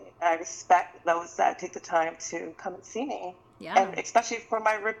 and I respect those that take the time to come and see me. Yeah. And especially for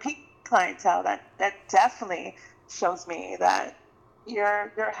my repeat clientele, that definitely shows me that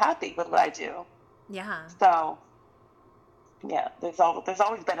you're happy with what I do. Yeah. So, yeah, there's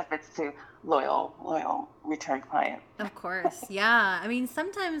always benefits to loyal return client. Of course. Yeah. I mean,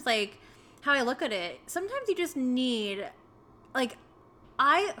 sometimes, like, how I look at it, sometimes you just need, like,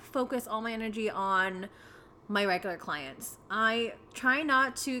 I focus all my energy on my regular clients. I try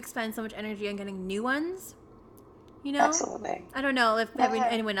not to expend so much energy on getting new ones. Absolutely. I don't know if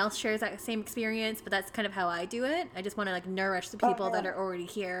anyone else shares that same experience, but that's kind of how I do it. I just want to, like, nourish the people that are already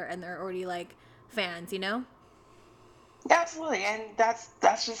here and they're already, like, fans, Absolutely, and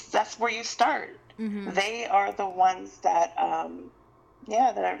that's where you start. They are the ones that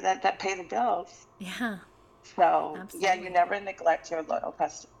that pay the bills. Yeah. So absolutely. You never neglect your loyal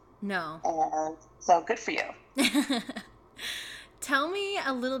customer. No. And so good for you. Tell me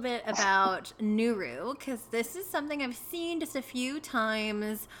a little bit about Nuru, because this is something I've seen just a few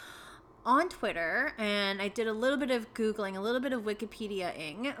times on Twitter, and I did a little bit of Googling, a little bit of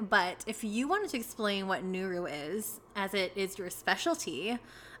Wikipedia-ing, but if you wanted to explain what Nuru is, as it is your specialty,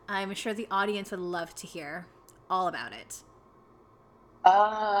 I'm sure the audience would love to hear all about it.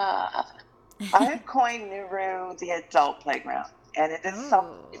 I have coined Nuru the adult playground, and it is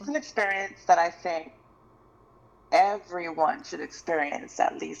it's an experience that I think everyone should experience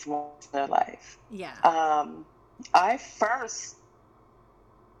at least once in their life. Yeah. I first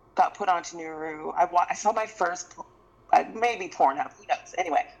got put onto Nuru. I saw my first, maybe Pornhub, who knows?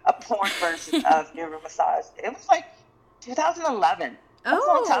 Anyway, a porn version of Nuru massage. It was like 2011. That was a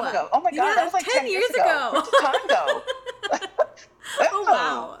long time ago. Oh my God, that was like 10 years ago. Where'd the time go? Oh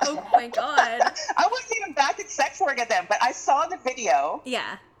wow. Oh my God. I wasn't even back in sex work at then, but I saw the video.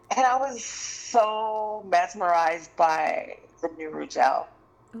 Yeah. And I was so mesmerized by the Nuru gel.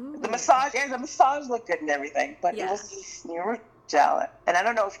 Ooh. The massage looked good and everything, but it was this Nuru gel. And I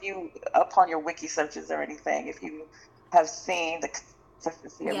don't know if you, upon your wiki searches or anything, if you have seen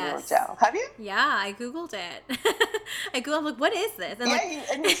consistency of Yes. Neurogel. Have you? Yeah, I Googled it. I Googled, like, what is this? And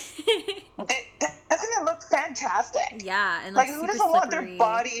doesn't it look fantastic? yeah, and Like, like who super doesn't want their slippery.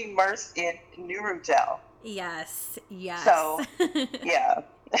 body immersed in Neurogel? Yes. So, yeah.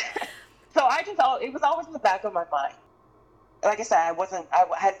 So it was always in the back of my mind. Like I said, I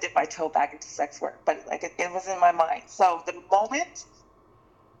hadn't dipped my toe back into sex work, but like it was in my mind. So the moment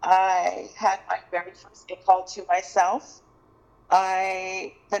I had my very first call to myself,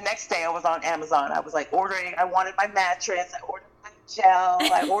 the next day I was on Amazon. I was like ordering, I wanted my mattress, I ordered my gel,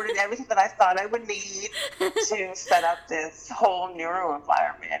 I ordered everything that I thought I would need to set up this whole neuro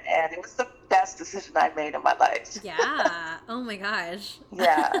environment. And it was the best decision I made in my life. Yeah. Oh my gosh.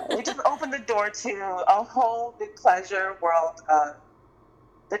 Yeah. It just opened the door to a whole new pleasure world of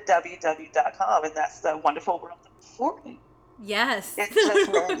the www.com, and that's the wonderful world of performing. Yes. It's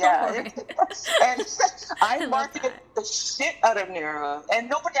just made, yeah. And I marketed the shit out of Neuro, and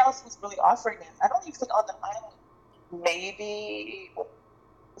nobody else was really offering it. I don't even think on the island. Maybe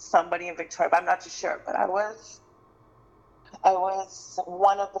somebody in Victoria, but I'm not too sure. But I was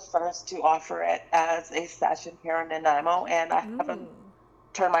one of the first to offer it as a session here in Nanaimo, and I haven't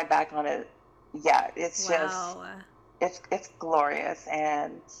turned my back on it. Yeah, it's just. It's glorious,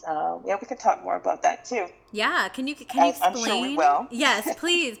 and yeah, we can talk more about that too. Yeah, can you explain? I'm sure we will. Yes,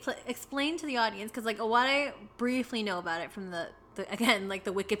 please explain to the audience, because like what I briefly know about it from the again, like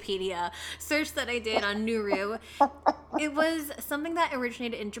the Wikipedia search that I did on Nuru, it was something that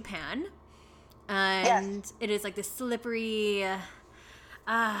originated in Japan, and it is like this slippery,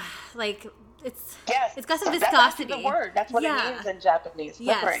 like it's got some viscosity. That's the word. That's what it means in Japanese.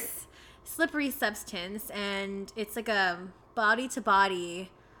 Slippery. Yes. Slippery substance, and it's like a body to body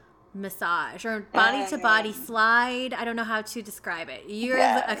massage or body to body slide. I don't know how to describe it. You're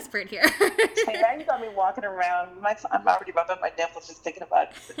the expert here. Hey, now you got me walking around. I'm already rubbing my nipples just thinking about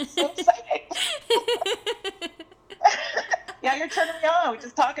it. It's so exciting. Yeah, you're turning me on. We're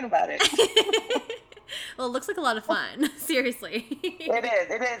just talking about it. Well, it looks like a lot of fun. Seriously. It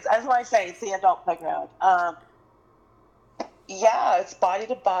is. That's why I say it's the adult playground. Yeah, it's body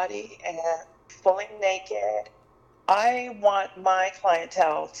to body and fully naked. I want my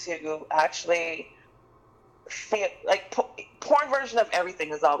clientele to actually feel like porn version of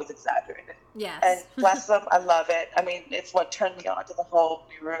everything is always exaggerated. Yes. And bless them, I love it. I mean, it's what turned me on to the whole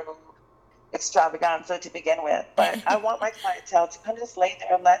Neuro extravaganza to begin with. But I want my clientele to kind of just lay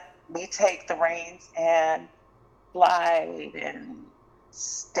there and let me take the reins and glide and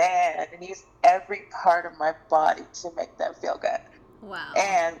stand and use every part of my body to make them feel good. Wow.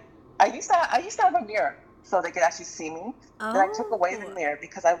 And I used to have a mirror so they could actually see me. And I took away the mirror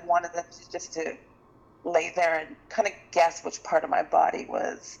because I wanted them to just to lay there and kind of guess which part of my body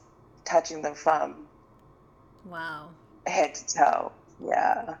was touching them from head to toe.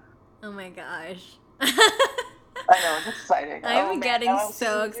 Yeah. Oh my gosh. I know, it's exciting. I'm getting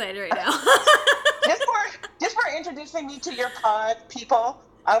so excited right now. just for introducing me to your pod, people,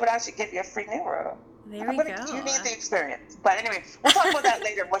 I would actually give you a free Neuro. There we go. You need the experience. But anyway, we'll talk about that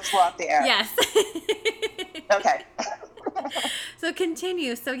later once we're off the air. Yes. Okay. So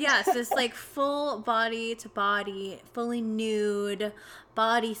continue. So yes, this like full body to body, fully nude,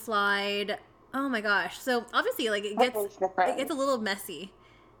 body slide. Oh my gosh. So obviously like it gets a little messy.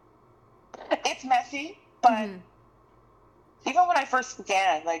 It's messy, but even when I first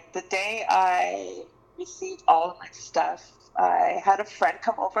began, like the day I received all of my stuff, I had a friend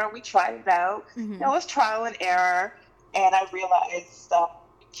come over and we tried it out. It was trial and error, and I realized you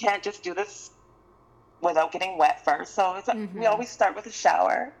can't just do this without getting wet first. So it's we always start with a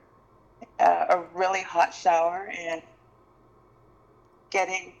shower, a really hot shower, and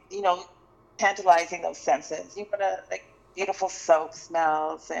getting, tantalizing those senses. You want to like beautiful soap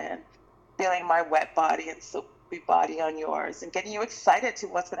smells and feeling my wet body and soapy body on yours, and getting you excited to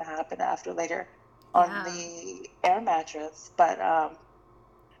what's going to happen after later on the air mattress. But oh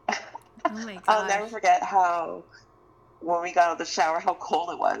my gosh. I'll never forget how when we got out of the shower, how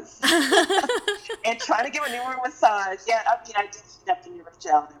cold it was. And trying to give a Neuro massage. Yeah, I mean, I did heat up the Neuro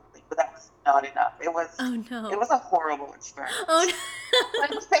gel and everything, but that was not enough. It was it was a horrible experience. Oh no.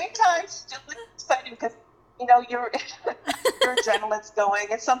 But at the same time, still exciting because your adrenaline's going.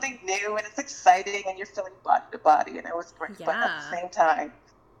 It's something new and it's exciting, and you're feeling body to body, and it was great. Yeah. But at the same time,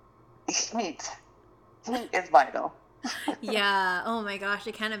 heat is vital. Yeah. Oh my gosh,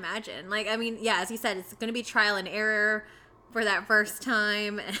 I can't imagine. Like, I mean, yeah, as you said, it's going to be trial and error for that first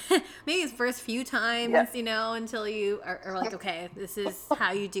time, maybe it's first few times, until you are like, okay, this is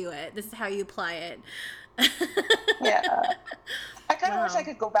how you do it. This is how you apply it. Yeah. I kind of wish I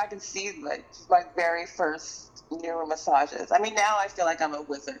could go back and see like my very first neuro massages. I mean, now I feel like I'm a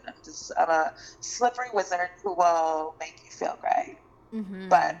wizard. I'm a slippery wizard who will make you feel great. Mm-hmm.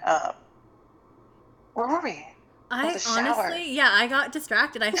 But where were we? I honestly, yeah, I got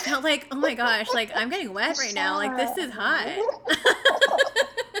distracted. I felt like, oh my gosh, like I'm getting wet right now. Like this is hot.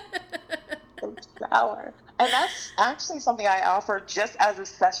 Shower. And that's actually something I offer just as a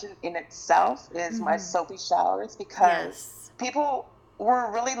session in itself is my soapy showers, because people were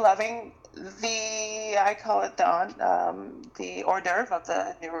really loving I call it the hors d'oeuvre of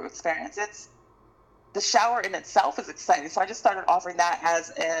the neuro experience. It's the shower in itself is exciting. So I just started offering that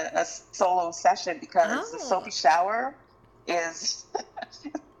as a solo session, because the soapy shower is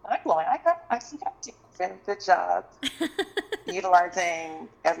mind-blowing. I think I did a very good job utilizing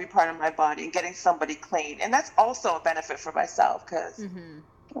every part of my body and getting somebody clean. And that's also a benefit for myself, because,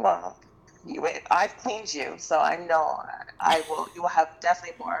 well, I've cleaned you, so I know you will have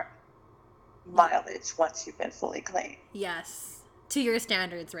definitely more mileage once you've been fully clean. Yes. To your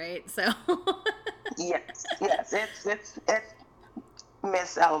standards, right? So yes, it's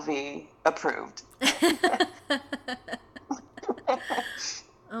Miss LV approved.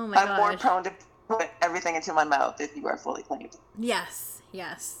 Oh my gosh. I'm more prone to put everything into my mouth if you are fully cleaned. Yes.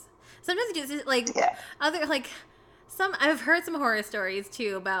 Sometimes you just like other like some. I've heard some horror stories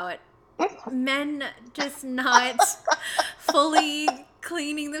too about men just not fully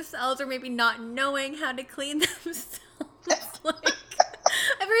cleaning themselves, or maybe not knowing how to clean themselves. Like,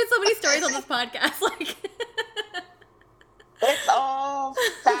 I've heard so many stories on this podcast. Like, it's all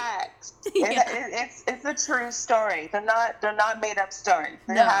facts. It's a true story. They're not made up stories.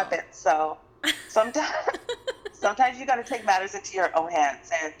 They happen. So sometimes you got to take matters into your own hands.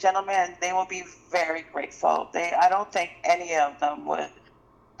 And gentlemen, they will be very grateful. I don't think any of them would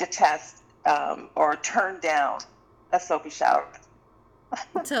detest or turn down a soapy shower.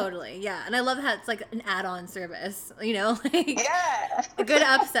 Totally, yeah. And I love how it's like an add-on service, like a good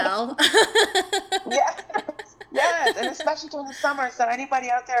upsell. Yes, and especially during the summer. So anybody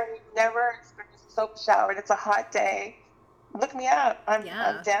out there who never experienced a soap shower and it's a hot day, look me up. I'm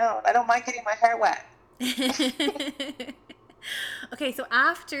down. I don't mind getting my hair wet. Okay, so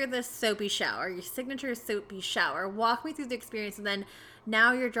after the soapy shower, your signature soapy shower, walk me through the experience, and then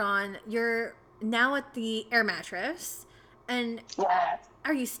now you're now at the air mattress. And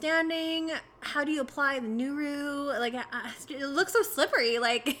are you standing? How do you apply the Nuru? Like, it looks so slippery.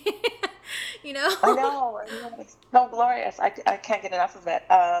 Like, I know. It's so glorious. I can't get enough of it.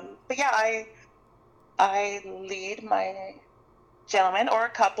 But yeah, I lead my gentleman or a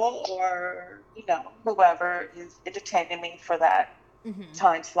couple or, whoever is entertaining me for that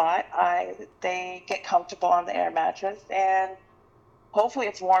time slot. They get comfortable on the air mattress, and hopefully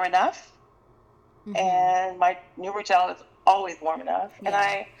it's warm enough. And my Nuru gel is always warm enough, and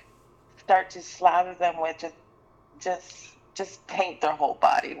I start to slather them with just paint their whole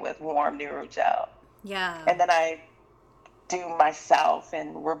body with warm Nuru gel. Yeah. And then I do myself,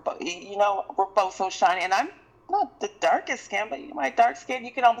 and we're both so shiny, and I'm not the darkest skin, but my dark skin,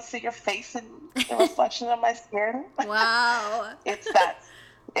 you can almost see your face in the reflection of my skin. Wow. It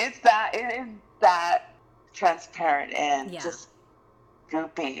is that transparent and just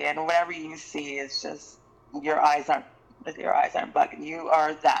goopy, and whatever you see is just your eyes aren't bugging. You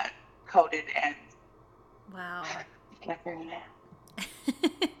are that coated and wow.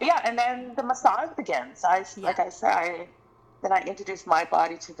 Yeah, and then the massage begins. Like I said, then I introduce my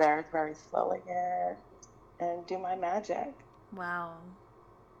body to theirs very slowly and do my magic. Wow.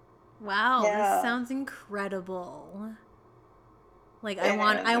 This sounds incredible. Like, I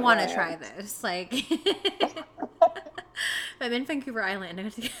want to try this. Like, if I'm in Vancouver Island, I'm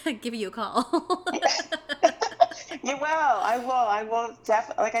going to give you a call. You will. I will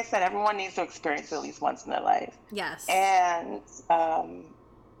definitely. Like I said, everyone needs to experience it at least once in their life. Yes. And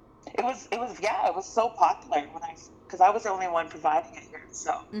it was so popular because I was the only one providing it here,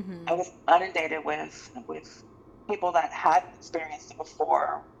 so I was inundated with people that hadn't experienced it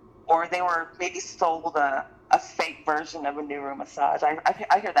before, or they were maybe sold a fake version of a Nuru massage.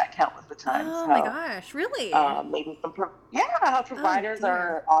 I hear that countless of times. Oh my gosh, really? Maybe how providers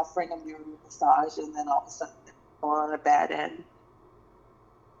are offering a Nuru massage, and then all of a sudden they're on a bed and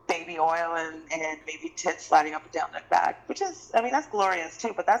baby oil and maybe tits sliding up and down their back, which is, that's glorious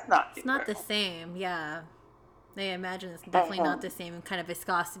too, but that's not. It's not the same, yeah. I imagine it's definitely not the same kind of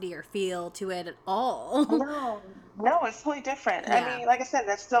viscosity or feel to it at all. No, it's totally different. Yeah. Like I said,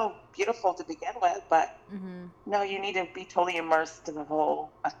 that's still beautiful to begin with, but no, you need to be totally immersed in the whole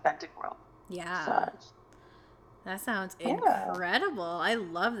authentic world. Yeah. Massage. That sounds incredible. I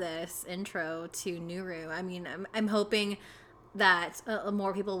love this intro to Nuru. I'm hoping that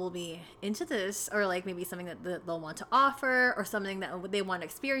more people will be into this, or like maybe something that they'll want to offer, or something that they want to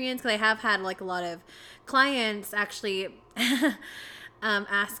experience. Because I have had like a lot of clients actually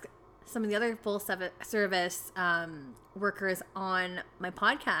ask some of the other full service workers on my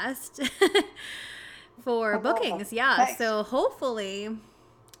podcast for bookings. Yeah. Nice. So hopefully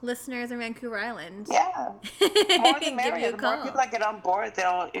listeners in Vancouver Island. Yeah. More the merrier. The more people that get on board,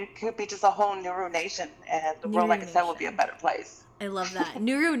 it could be just a whole Nauru Nation, and the world, like I said, will be a better place. I love that.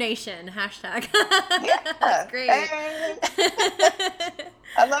 Nauru Nation, hashtag. Yeah. That's great. Hey.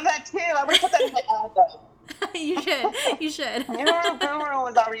 I love that too. I would put that in my album. You should. Nauru Guru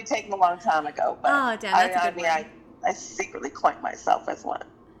was already taken a long time ago, but oh, damn, that's a good one. I secretly coined myself as one.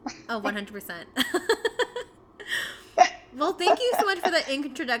 Oh, 100%. Well, thank you so much for the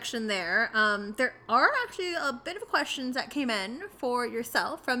introduction there. There are actually a bit of questions that came in for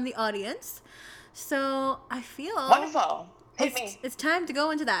yourself from the audience. So I feel wonderful. It's time to go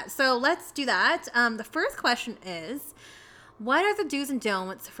into that. So let's do that. The first question is, what are the do's and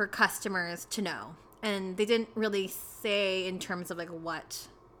don'ts for customers to know? And they didn't really say in terms of like what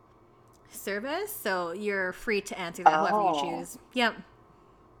service. So you're free to answer that, whoever you choose. Yep.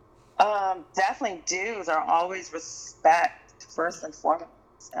 Definitely do's are always respect first and foremost.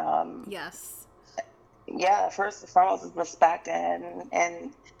 Yes. Yeah, first and foremost is respect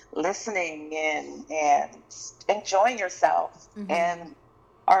and listening and enjoying yourself. Mm-hmm. And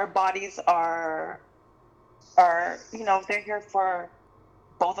our bodies are they're here for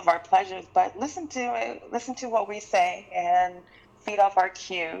both of our pleasures, but listen to what we say and feed off our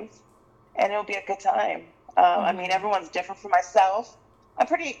cues, and it'll be a good time. Mm-hmm. I mean, everyone's different. For myself, I'm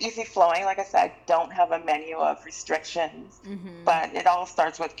pretty easy flowing. Like I said, I don't have a menu of restrictions, mm-hmm. but it all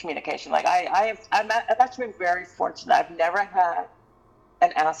starts with communication. Like I've actually been very fortunate. I've never had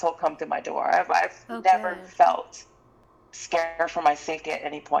an asshole come to my door. I've never felt scared for my safety at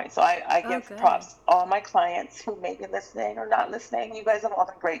any point. So I give props to all my clients who may be listening or not listening. You guys have all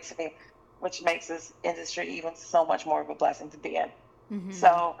been great to me, which makes this industry even so much more of a blessing to be in. Mm-hmm.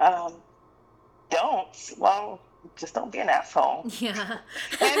 So just don't be an asshole. Yeah.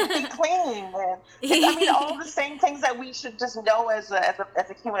 And be clean. All the same things that we should just know as a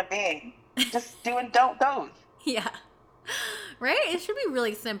human being. Just do and don't those. Yeah. Right? It should be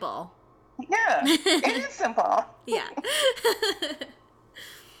really simple. Yeah. It is simple. Yeah.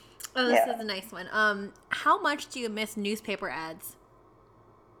 This is a nice one. How much do you miss newspaper ads?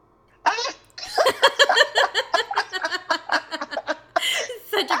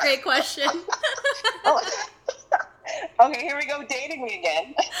 Such a great question. Okay, here we go, dating me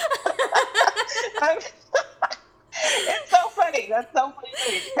again. It's so funny. That's so funny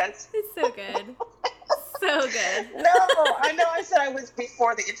to me because it's so good. So good. No, I know I said I was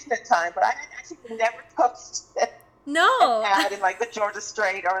before the internet time, but I actually never posted an ad in like the Georgia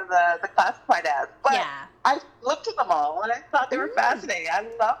Straight or the classified ads. But I looked at them all and I thought they were fascinating.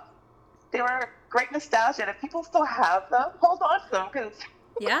 They were great nostalgia. And if people still have them, hold on to them because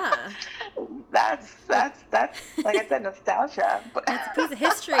that's like I said, nostalgia. But that's a piece of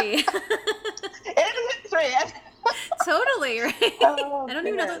history. It is history. Totally, right? Oh, I don't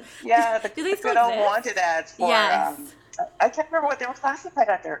even know. Do they still good wanted ads for. Yes. I can't remember what they were classified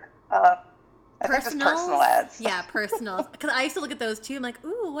under. I think it was personal ads. Yeah, personal. Because I used to look at those too. I'm like,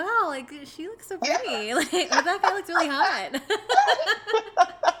 ooh, wow, like she looks so pretty. Yeah. Like that guy looks really hot.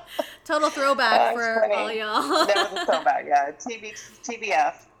 Total throwback for funny. All y'all. That was a throwback, yeah.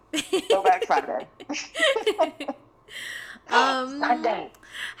 TBF. Throwback Friday. Sunday.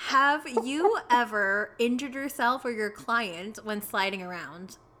 Have you ever injured yourself or your client when sliding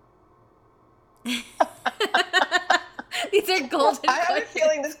around? These are golden I have a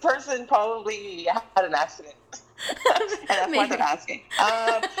feeling this person probably had an accident. And that's why they're asking.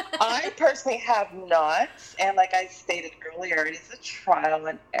 I personally have not. And like I stated earlier, it is a trial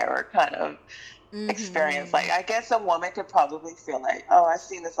and error kind of experience. Like I guess a woman could probably feel like, oh, I've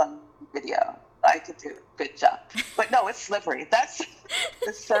seen this on video. I could do a good job. But no, it's slippery.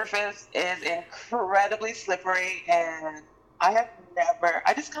 The surface is incredibly slippery, and I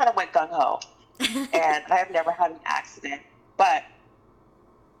just kind of went gung-ho, and I have never had an accident, but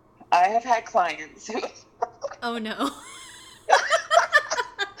I have had clients who... Oh, no.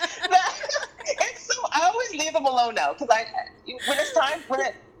 I always leave them alone now, because when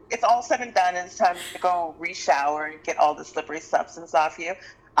it's all said and done, and it's time to go re-shower and get all the slippery substance off you,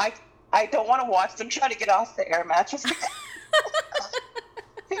 I don't want to watch them try to get off the air mattress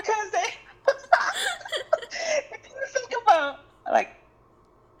because they think about like,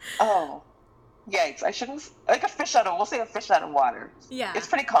 oh, Yikes! I shouldn't like a fish out of. We'll say a fish out of water. Yeah. It's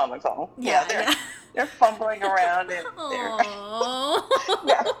pretty comical. Yeah, Yeah, yeah. they're fumbling around and they're yeah. Oh.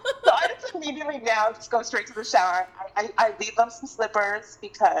 So I just immediately now just go straight to the shower. I leave them some slippers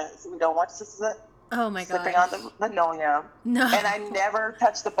because we don't want Oh my slipping gosh. on the linoleum. No. And I never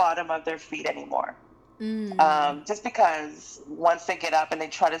touch the bottom of their feet anymore. Just because once they get up and they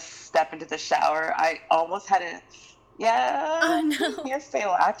try to step into the shower, I almost had a Oh no. near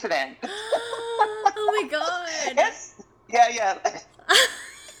fatal accident. Oh my god. Yes. Yeah.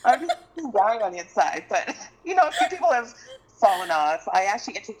 I'm just dying on the inside, but a few people have fallen off. I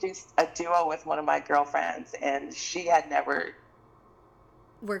actually introduced a duo with one of my girlfriends, and she had never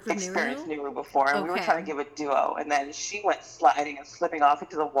Worked with experienced Nuru? Nuru before, and we were trying to give a duo, and then she went sliding and slipping off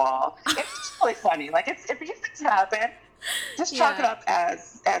into the wall. It's just really funny. Like if these things happen, just chalk it up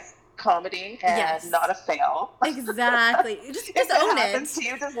as comedy and not a fail. Exactly. Just if it own happens it. to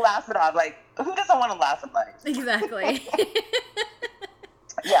you, just laugh it off. Like who doesn't want to laugh at life? Exactly.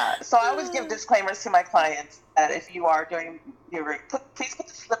 Yeah, so I always give disclaimers to my clients that if you are doing please put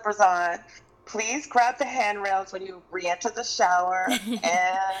the slippers on. Please grab the handrails when you re-enter the shower,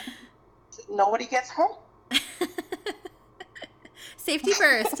 and nobody gets hurt. Safety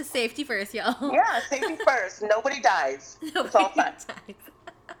first, y'all. Yeah, safety first. Nobody dies. It's all fun.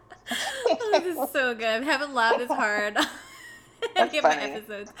 Oh, this is so good. I haven't laughed as hard on any of my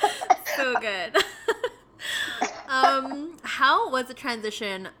episodes. So good. How was the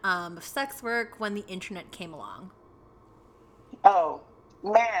transition of sex work when the internet came along? Oh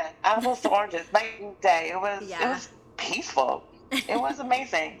man, apples to oranges, night and day. It was peaceful. It was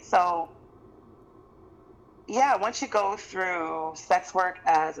amazing. So yeah, once you go through sex work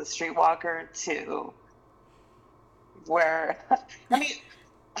as a streetwalker to where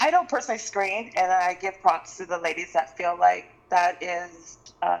I don't personally screen, and I give props to the ladies that feel like that is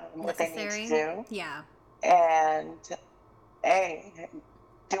what they need to do. Yeah. And hey,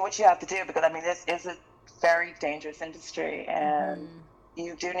 do what you have to do, because this is a very dangerous industry, and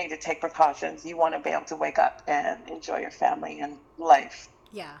you do need to take precautions. You want to be able to wake up and enjoy your family and life.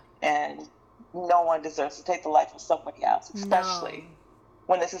 Yeah. And no one deserves to take the life of somebody else, especially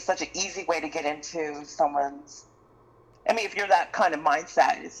when this is such an easy way to get into someone's. If you're that kind of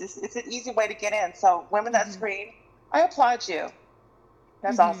mindset, it's an easy way to get in. So women that screen, I applaud you.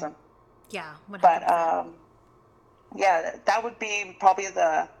 That's awesome. Yeah. 100%. But yeah, that would be probably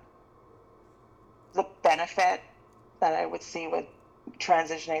the benefit that I would see with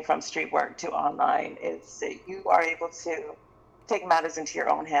transitioning from street work to online is that you are able to take matters into your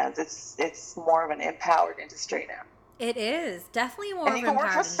own hands. It's more of an empowered industry now. It is definitely more. And you can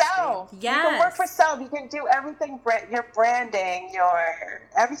work for self. Yes. You can work for self. You can do everything. Your branding,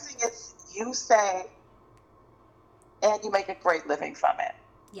 everything is you say, and you make a great living from it.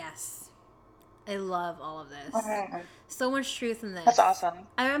 Yes. I love all of this. So much truth in this. That's awesome.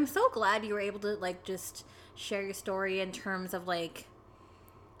 I'm so glad you were able to just share your story in terms of like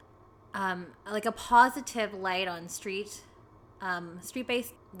a positive light on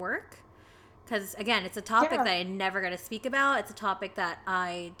street-based work. Because again, it's a topic that I never got to speak about. It's a topic that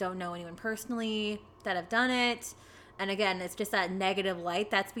I don't know anyone personally that have done it. And again, it's just that negative light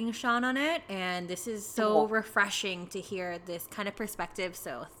that's being shone on it. And this is so refreshing to hear this kind of perspective.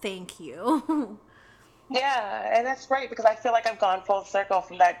 So thank you. Yeah, and that's great because I feel like I've gone full circle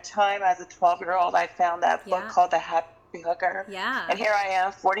from that time as a 12-year-old. I found that book called The Happy Hooker. Yeah. And here I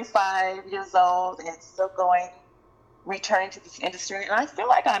am, 45 years old, and still returning to this industry. And I feel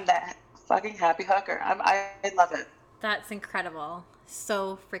like I'm that fucking happy hooker. I love it. That's incredible.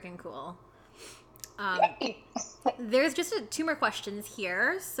 So freaking cool. There's just two more questions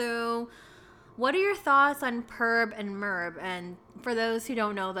here. So what are your thoughts on Perb and Merb? And for those who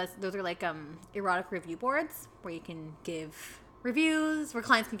don't know, those are like erotic review boards where you can give reviews, where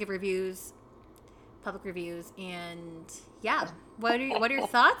clients can give reviews, public reviews, and what are your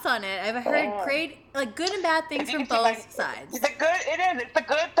thoughts on it? I've heard great, like good and bad things from both sides. It's the good,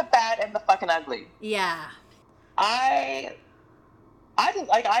 the bad, and the fucking ugly. Yeah. I just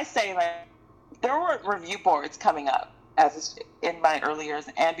like I say, like there were review boards coming up in my early years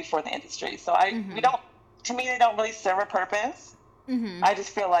and before the industry. So to me, they don't really serve a purpose. Mm-hmm. I just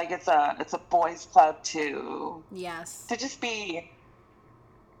feel like it's a boys' club to just be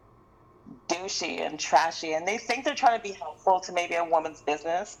douchey and trashy, and they think they're trying to be helpful to maybe a woman's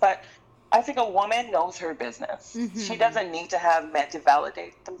business, but I think a woman knows her business. Mm-hmm. She doesn't need to have men to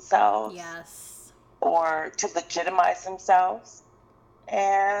validate themselves or to legitimize themselves.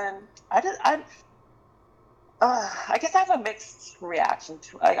 And I guess I have a mixed reaction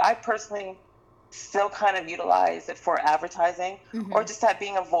to it. Like, I personally still kind of utilize it for advertising, or just that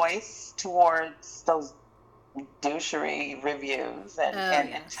being a voice towards those douchery reviews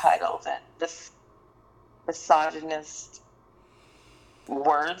and titles and this misogynist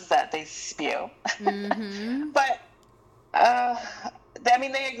words that they spew. But I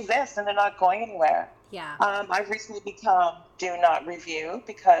mean, they exist and they're not going anywhere. Yeah. I've recently become do not review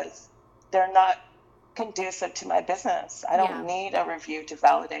because they're not conducive to my business. I don't need a review to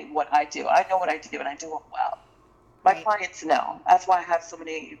validate what I do. I know what I do and I do it well. My clients know. That's why I have so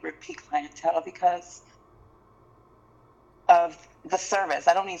many repeat clientele, because of the service.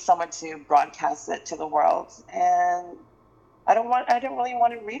 I don't need someone to broadcast it to the world, and I don't really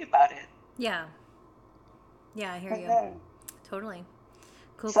want to read about it. Yeah, I hear you. Totally.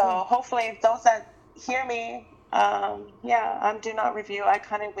 Cool. So hopefully those that hear me, I'm do not review. I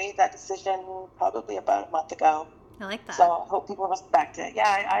kind of made that decision probably about a month ago. I like that. So I hope people respect it.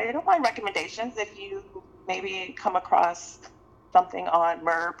 Yeah, I don't mind recommendations. If you maybe come across something on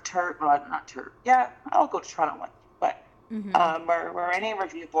MERB, not TERB. Yeah, I'll go to Toronto one. But or any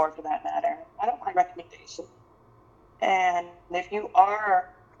review board for that matter. I don't mind recommendations. And if you are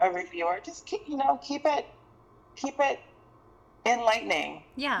a reviewer, just keep it enlightening.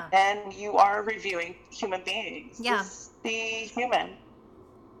 Yeah. And you are reviewing human beings. Yeah. Just be human.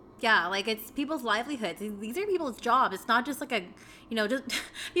 Yeah, like it's people's livelihoods. These are people's jobs. It's not just like a, just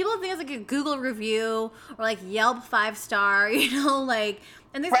people think it's like a Google review or like Yelp 5-star, like,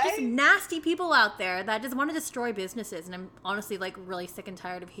 and there's just nasty people out there that just want to destroy businesses. And I'm honestly like really sick and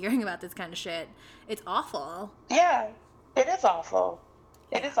tired of hearing about this kind of shit. It's awful. Yeah, it is awful.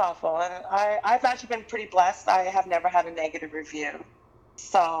 It is awful. And I've actually been pretty blessed. I have never had a negative review.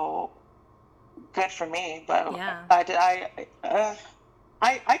 So good for me. But yeah.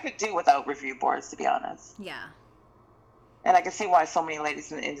 I could do without review boards, to be honest. Yeah. And I can see why so many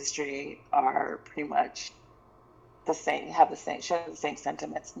ladies in the industry are pretty much share the same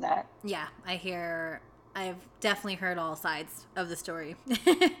sentiments in that. Yeah, I've definitely heard all sides of the story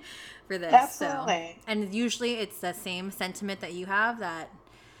for this. Absolutely. So, and usually it's the same sentiment that you have, that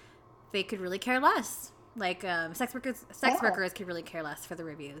they could really care less. Like sex workers could really care less for the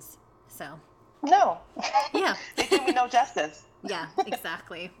reviews. So. No. Yeah. They do me no justice. Yeah,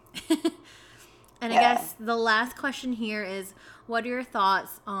 exactly. And I guess the last question here is, what are your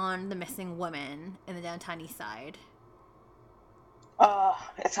thoughts on the missing woman in the downtown east side?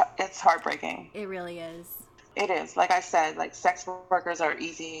 It's heartbreaking. It really is. It is. Like I said, like sex workers are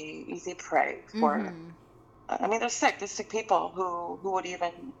easy prey for. I mean, they're sick. They're sick people who would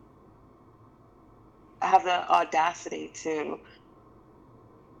even have the audacity to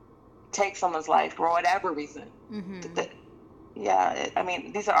take someone's life for whatever reason. I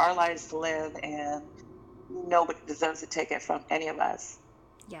mean, these are our lives to live, and nobody deserves to take it from any of us.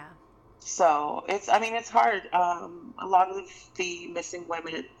 Yeah. So it's hard. A lot of the missing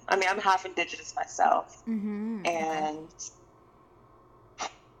women, I mean, I'm half Indigenous myself, and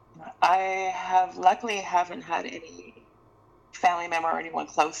I luckily haven't had any family member or anyone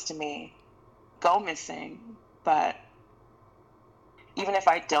close to me go missing, but even if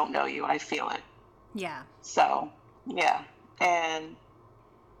I don't know you, I feel it. Yeah. So, yeah. And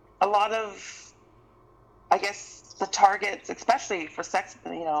a lot of, I guess, the targets, especially for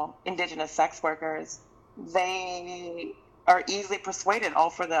Indigenous sex workers, they are easily persuaded, all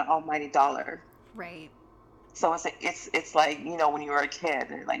for the almighty dollar. Right. So it's like, when you were a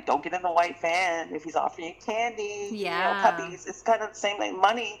kid, like, don't get in the white van if he's offering you candy, puppies. It's kind of the same. Like,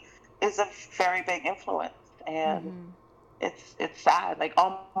 money is a very big influence, and it's sad. Like,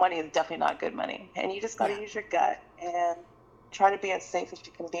 all money is definitely not good money, and you just got to use your gut and try to be as safe as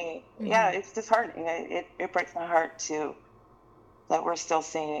you can be. Yeah, it's disheartening. It breaks my heart too that we're still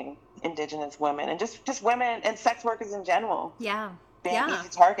seeing Indigenous women and just women and sex workers in general. Yeah. Being easy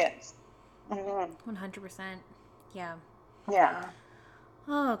targets. 100%. Yeah. Yeah.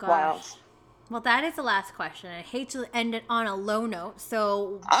 Oh gosh. Wild. Well, that is the last question. I hate to end it on a low note,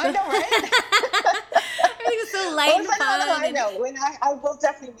 so I know, right? Everything's so light and fun. I know. When I will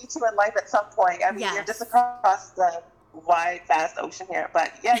definitely meet you in life at some point. I mean, you're just across the wide, vast ocean here.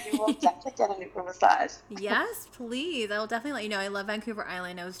 But yeah, you will definitely get a new massage. Yes, please. I will definitely let you know. I love Vancouver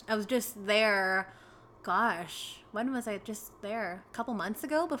Island. I was just there. Gosh, when was I just there? A couple months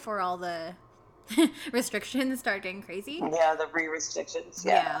ago, before all the restrictions started getting crazy. Yeah, the restrictions.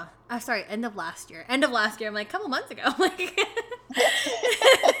 Yeah. Sorry, end of last year. I'm like, a couple months ago. Like,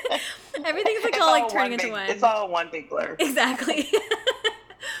 everything's like all turning into one. It's all one big blur. Exactly.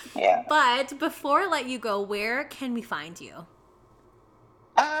 Yeah. But before I let you go, where can we find you?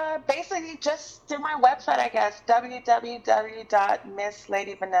 Basically just through my website, I guess,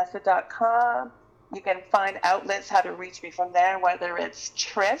 www.missladyvanessa.com. You can find outlets how to reach me from there, whether it's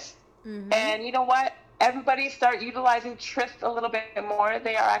Tryst. And you know what? Everybody start utilizing Tryst a little bit more.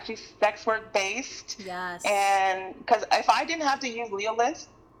 They are actually sex work based. Yes. And because if I didn't have to use Leolist,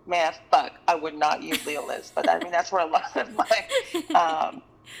 man, fuck, I would not use Leolist. But I mean, that's where a lot of my,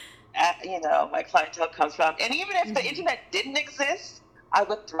 my clientele comes from. And even if the internet didn't exist, I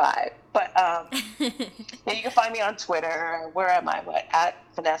would thrive. But yeah, you can find me on Twitter. Where am I? At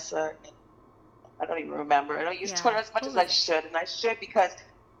Vanessa. I don't even remember. I don't use Twitter as much as I should, and I should because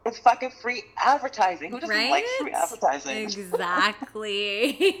it's fucking free advertising. Who doesn't like free advertising?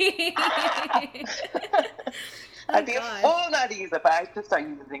 Exactly. I'd be a fool not to use it, but I should start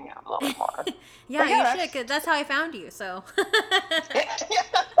using it a little bit more. Yeah, you should, because that's how I found you, so.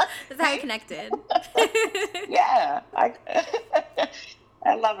 That's how I connected. Yeah. I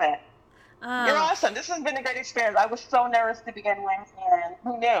love it. You're awesome. This has been a great experience. I was so nervous to begin with, and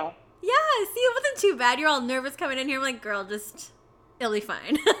who knew? Yeah, see, it wasn't too bad. You're all nervous coming in here. I'm like, girl, it'll be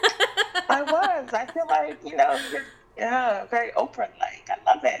fine. I was. I feel like, very Oprah-like. I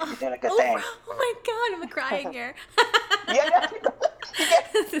love it. You're doing a good thing. Oh my God, I'm crying here. Yeah.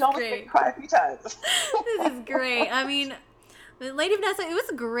 This is great. Cry a few times. This is great. I mean, Lady Vanessa, it was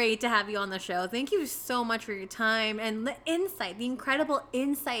great to have you on the show. Thank you so much for your time and the incredible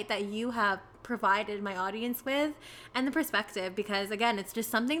insight that you have provided my audience with, and the perspective, because again, it's just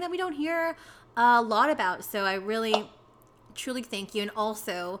something that we don't hear a lot about. So I really truly thank you, and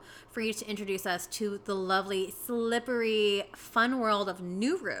also for you to introduce us to the lovely, slippery, fun world of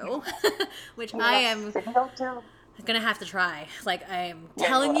Nuru, which I am gonna have to try. Like, I'm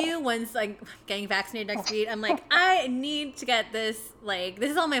telling you, once I'm getting vaccinated next week, I'm like, I need to get this. Like, this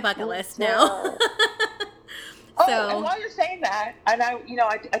is on my bucket list now. And while you're saying that, and I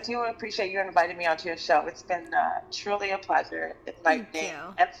do appreciate you inviting me onto your show. It's been truly a pleasure. Enlightening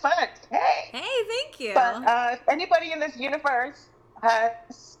and fun. Hey, thank you. But if anybody in this universe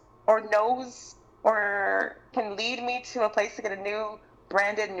has or knows or can lead me to a place to get a new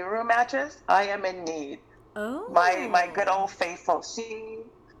branded Nuru mattress, I am in need. Oh, my good old faithful. She's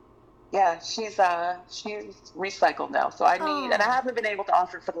recycled now, so I need, and I haven't been able to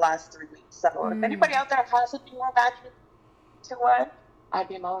offer it for the last 3 weeks. So if anybody out there has a newer mattress to what, I'd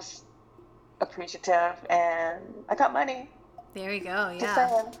be most appreciative, and I got money. There you go. Just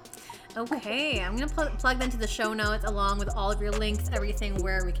saying. Okay, I'm gonna plug them to the show notes along with all of your links, everything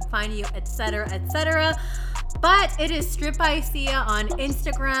where we can find you, etc., etc. But it is Strip by Sia on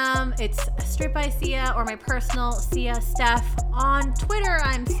Instagram. It's Strip by Sia, or my personal Sia Steph. On Twitter,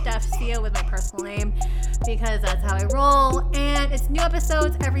 I'm Steph Sia with my personal name, because that's how I roll. And it's new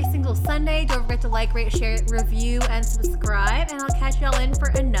episodes every single Sunday. Don't forget to like, rate, share, review, and subscribe. And I'll catch y'all in for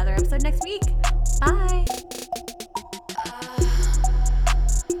another episode next week. Bye.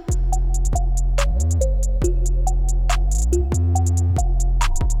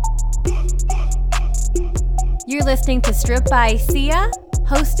 You're listening to Strip by Sia,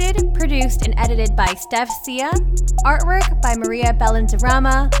 hosted, produced, and edited by Steph Sia, artwork by Maria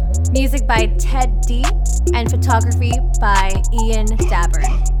Bellandarama, music by Ted D, and photography by Ian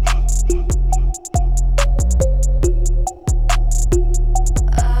Dabern.